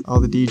guys. All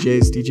the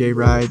DJs, DJ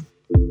Ride.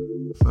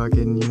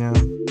 Fucking,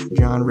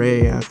 John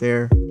Ray out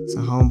there. It's a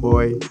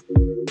homeboy.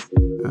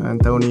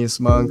 Anthonius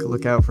Monk,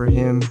 look out for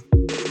him.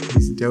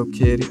 He's a dope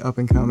kid, up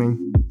and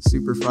coming.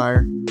 Super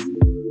fire.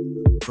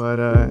 But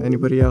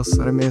anybody else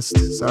that I missed,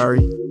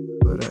 sorry.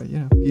 But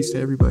peace to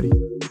everybody.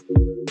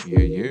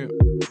 Yeah.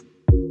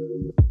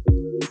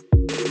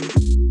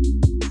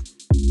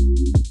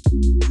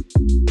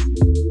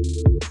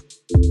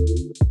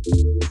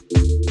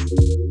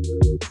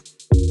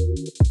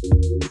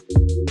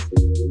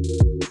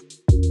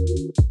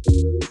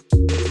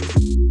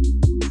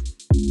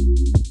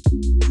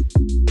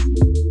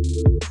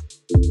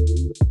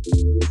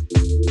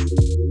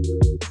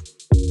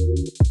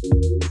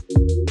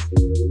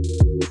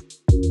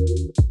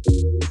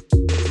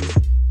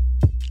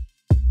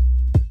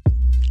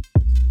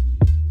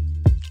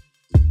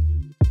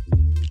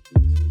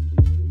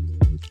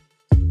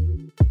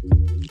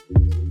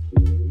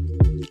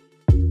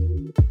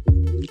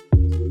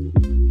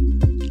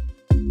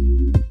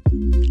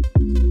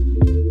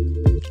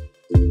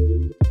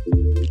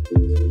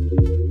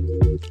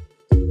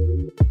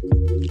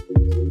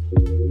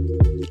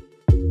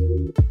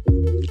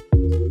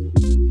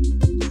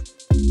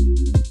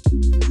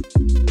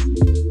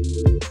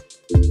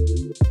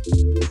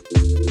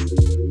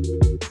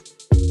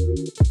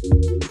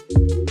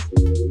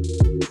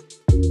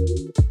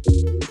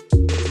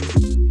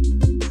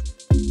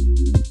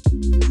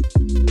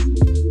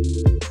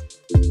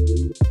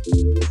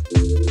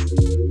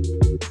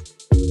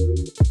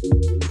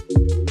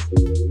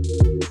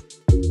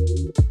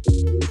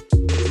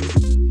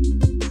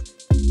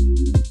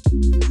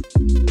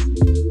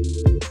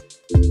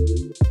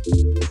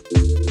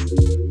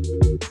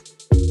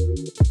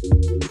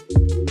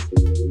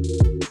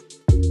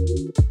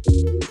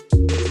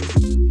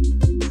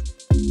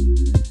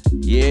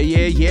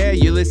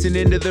 You're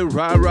listening to the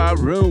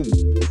RaRaRoom,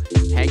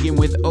 hanging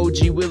with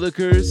OG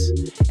Willikers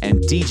and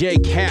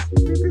DJ Cap.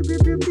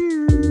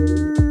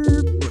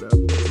 What up?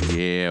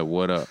 Yeah,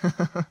 what up?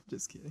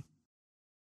 Just kidding.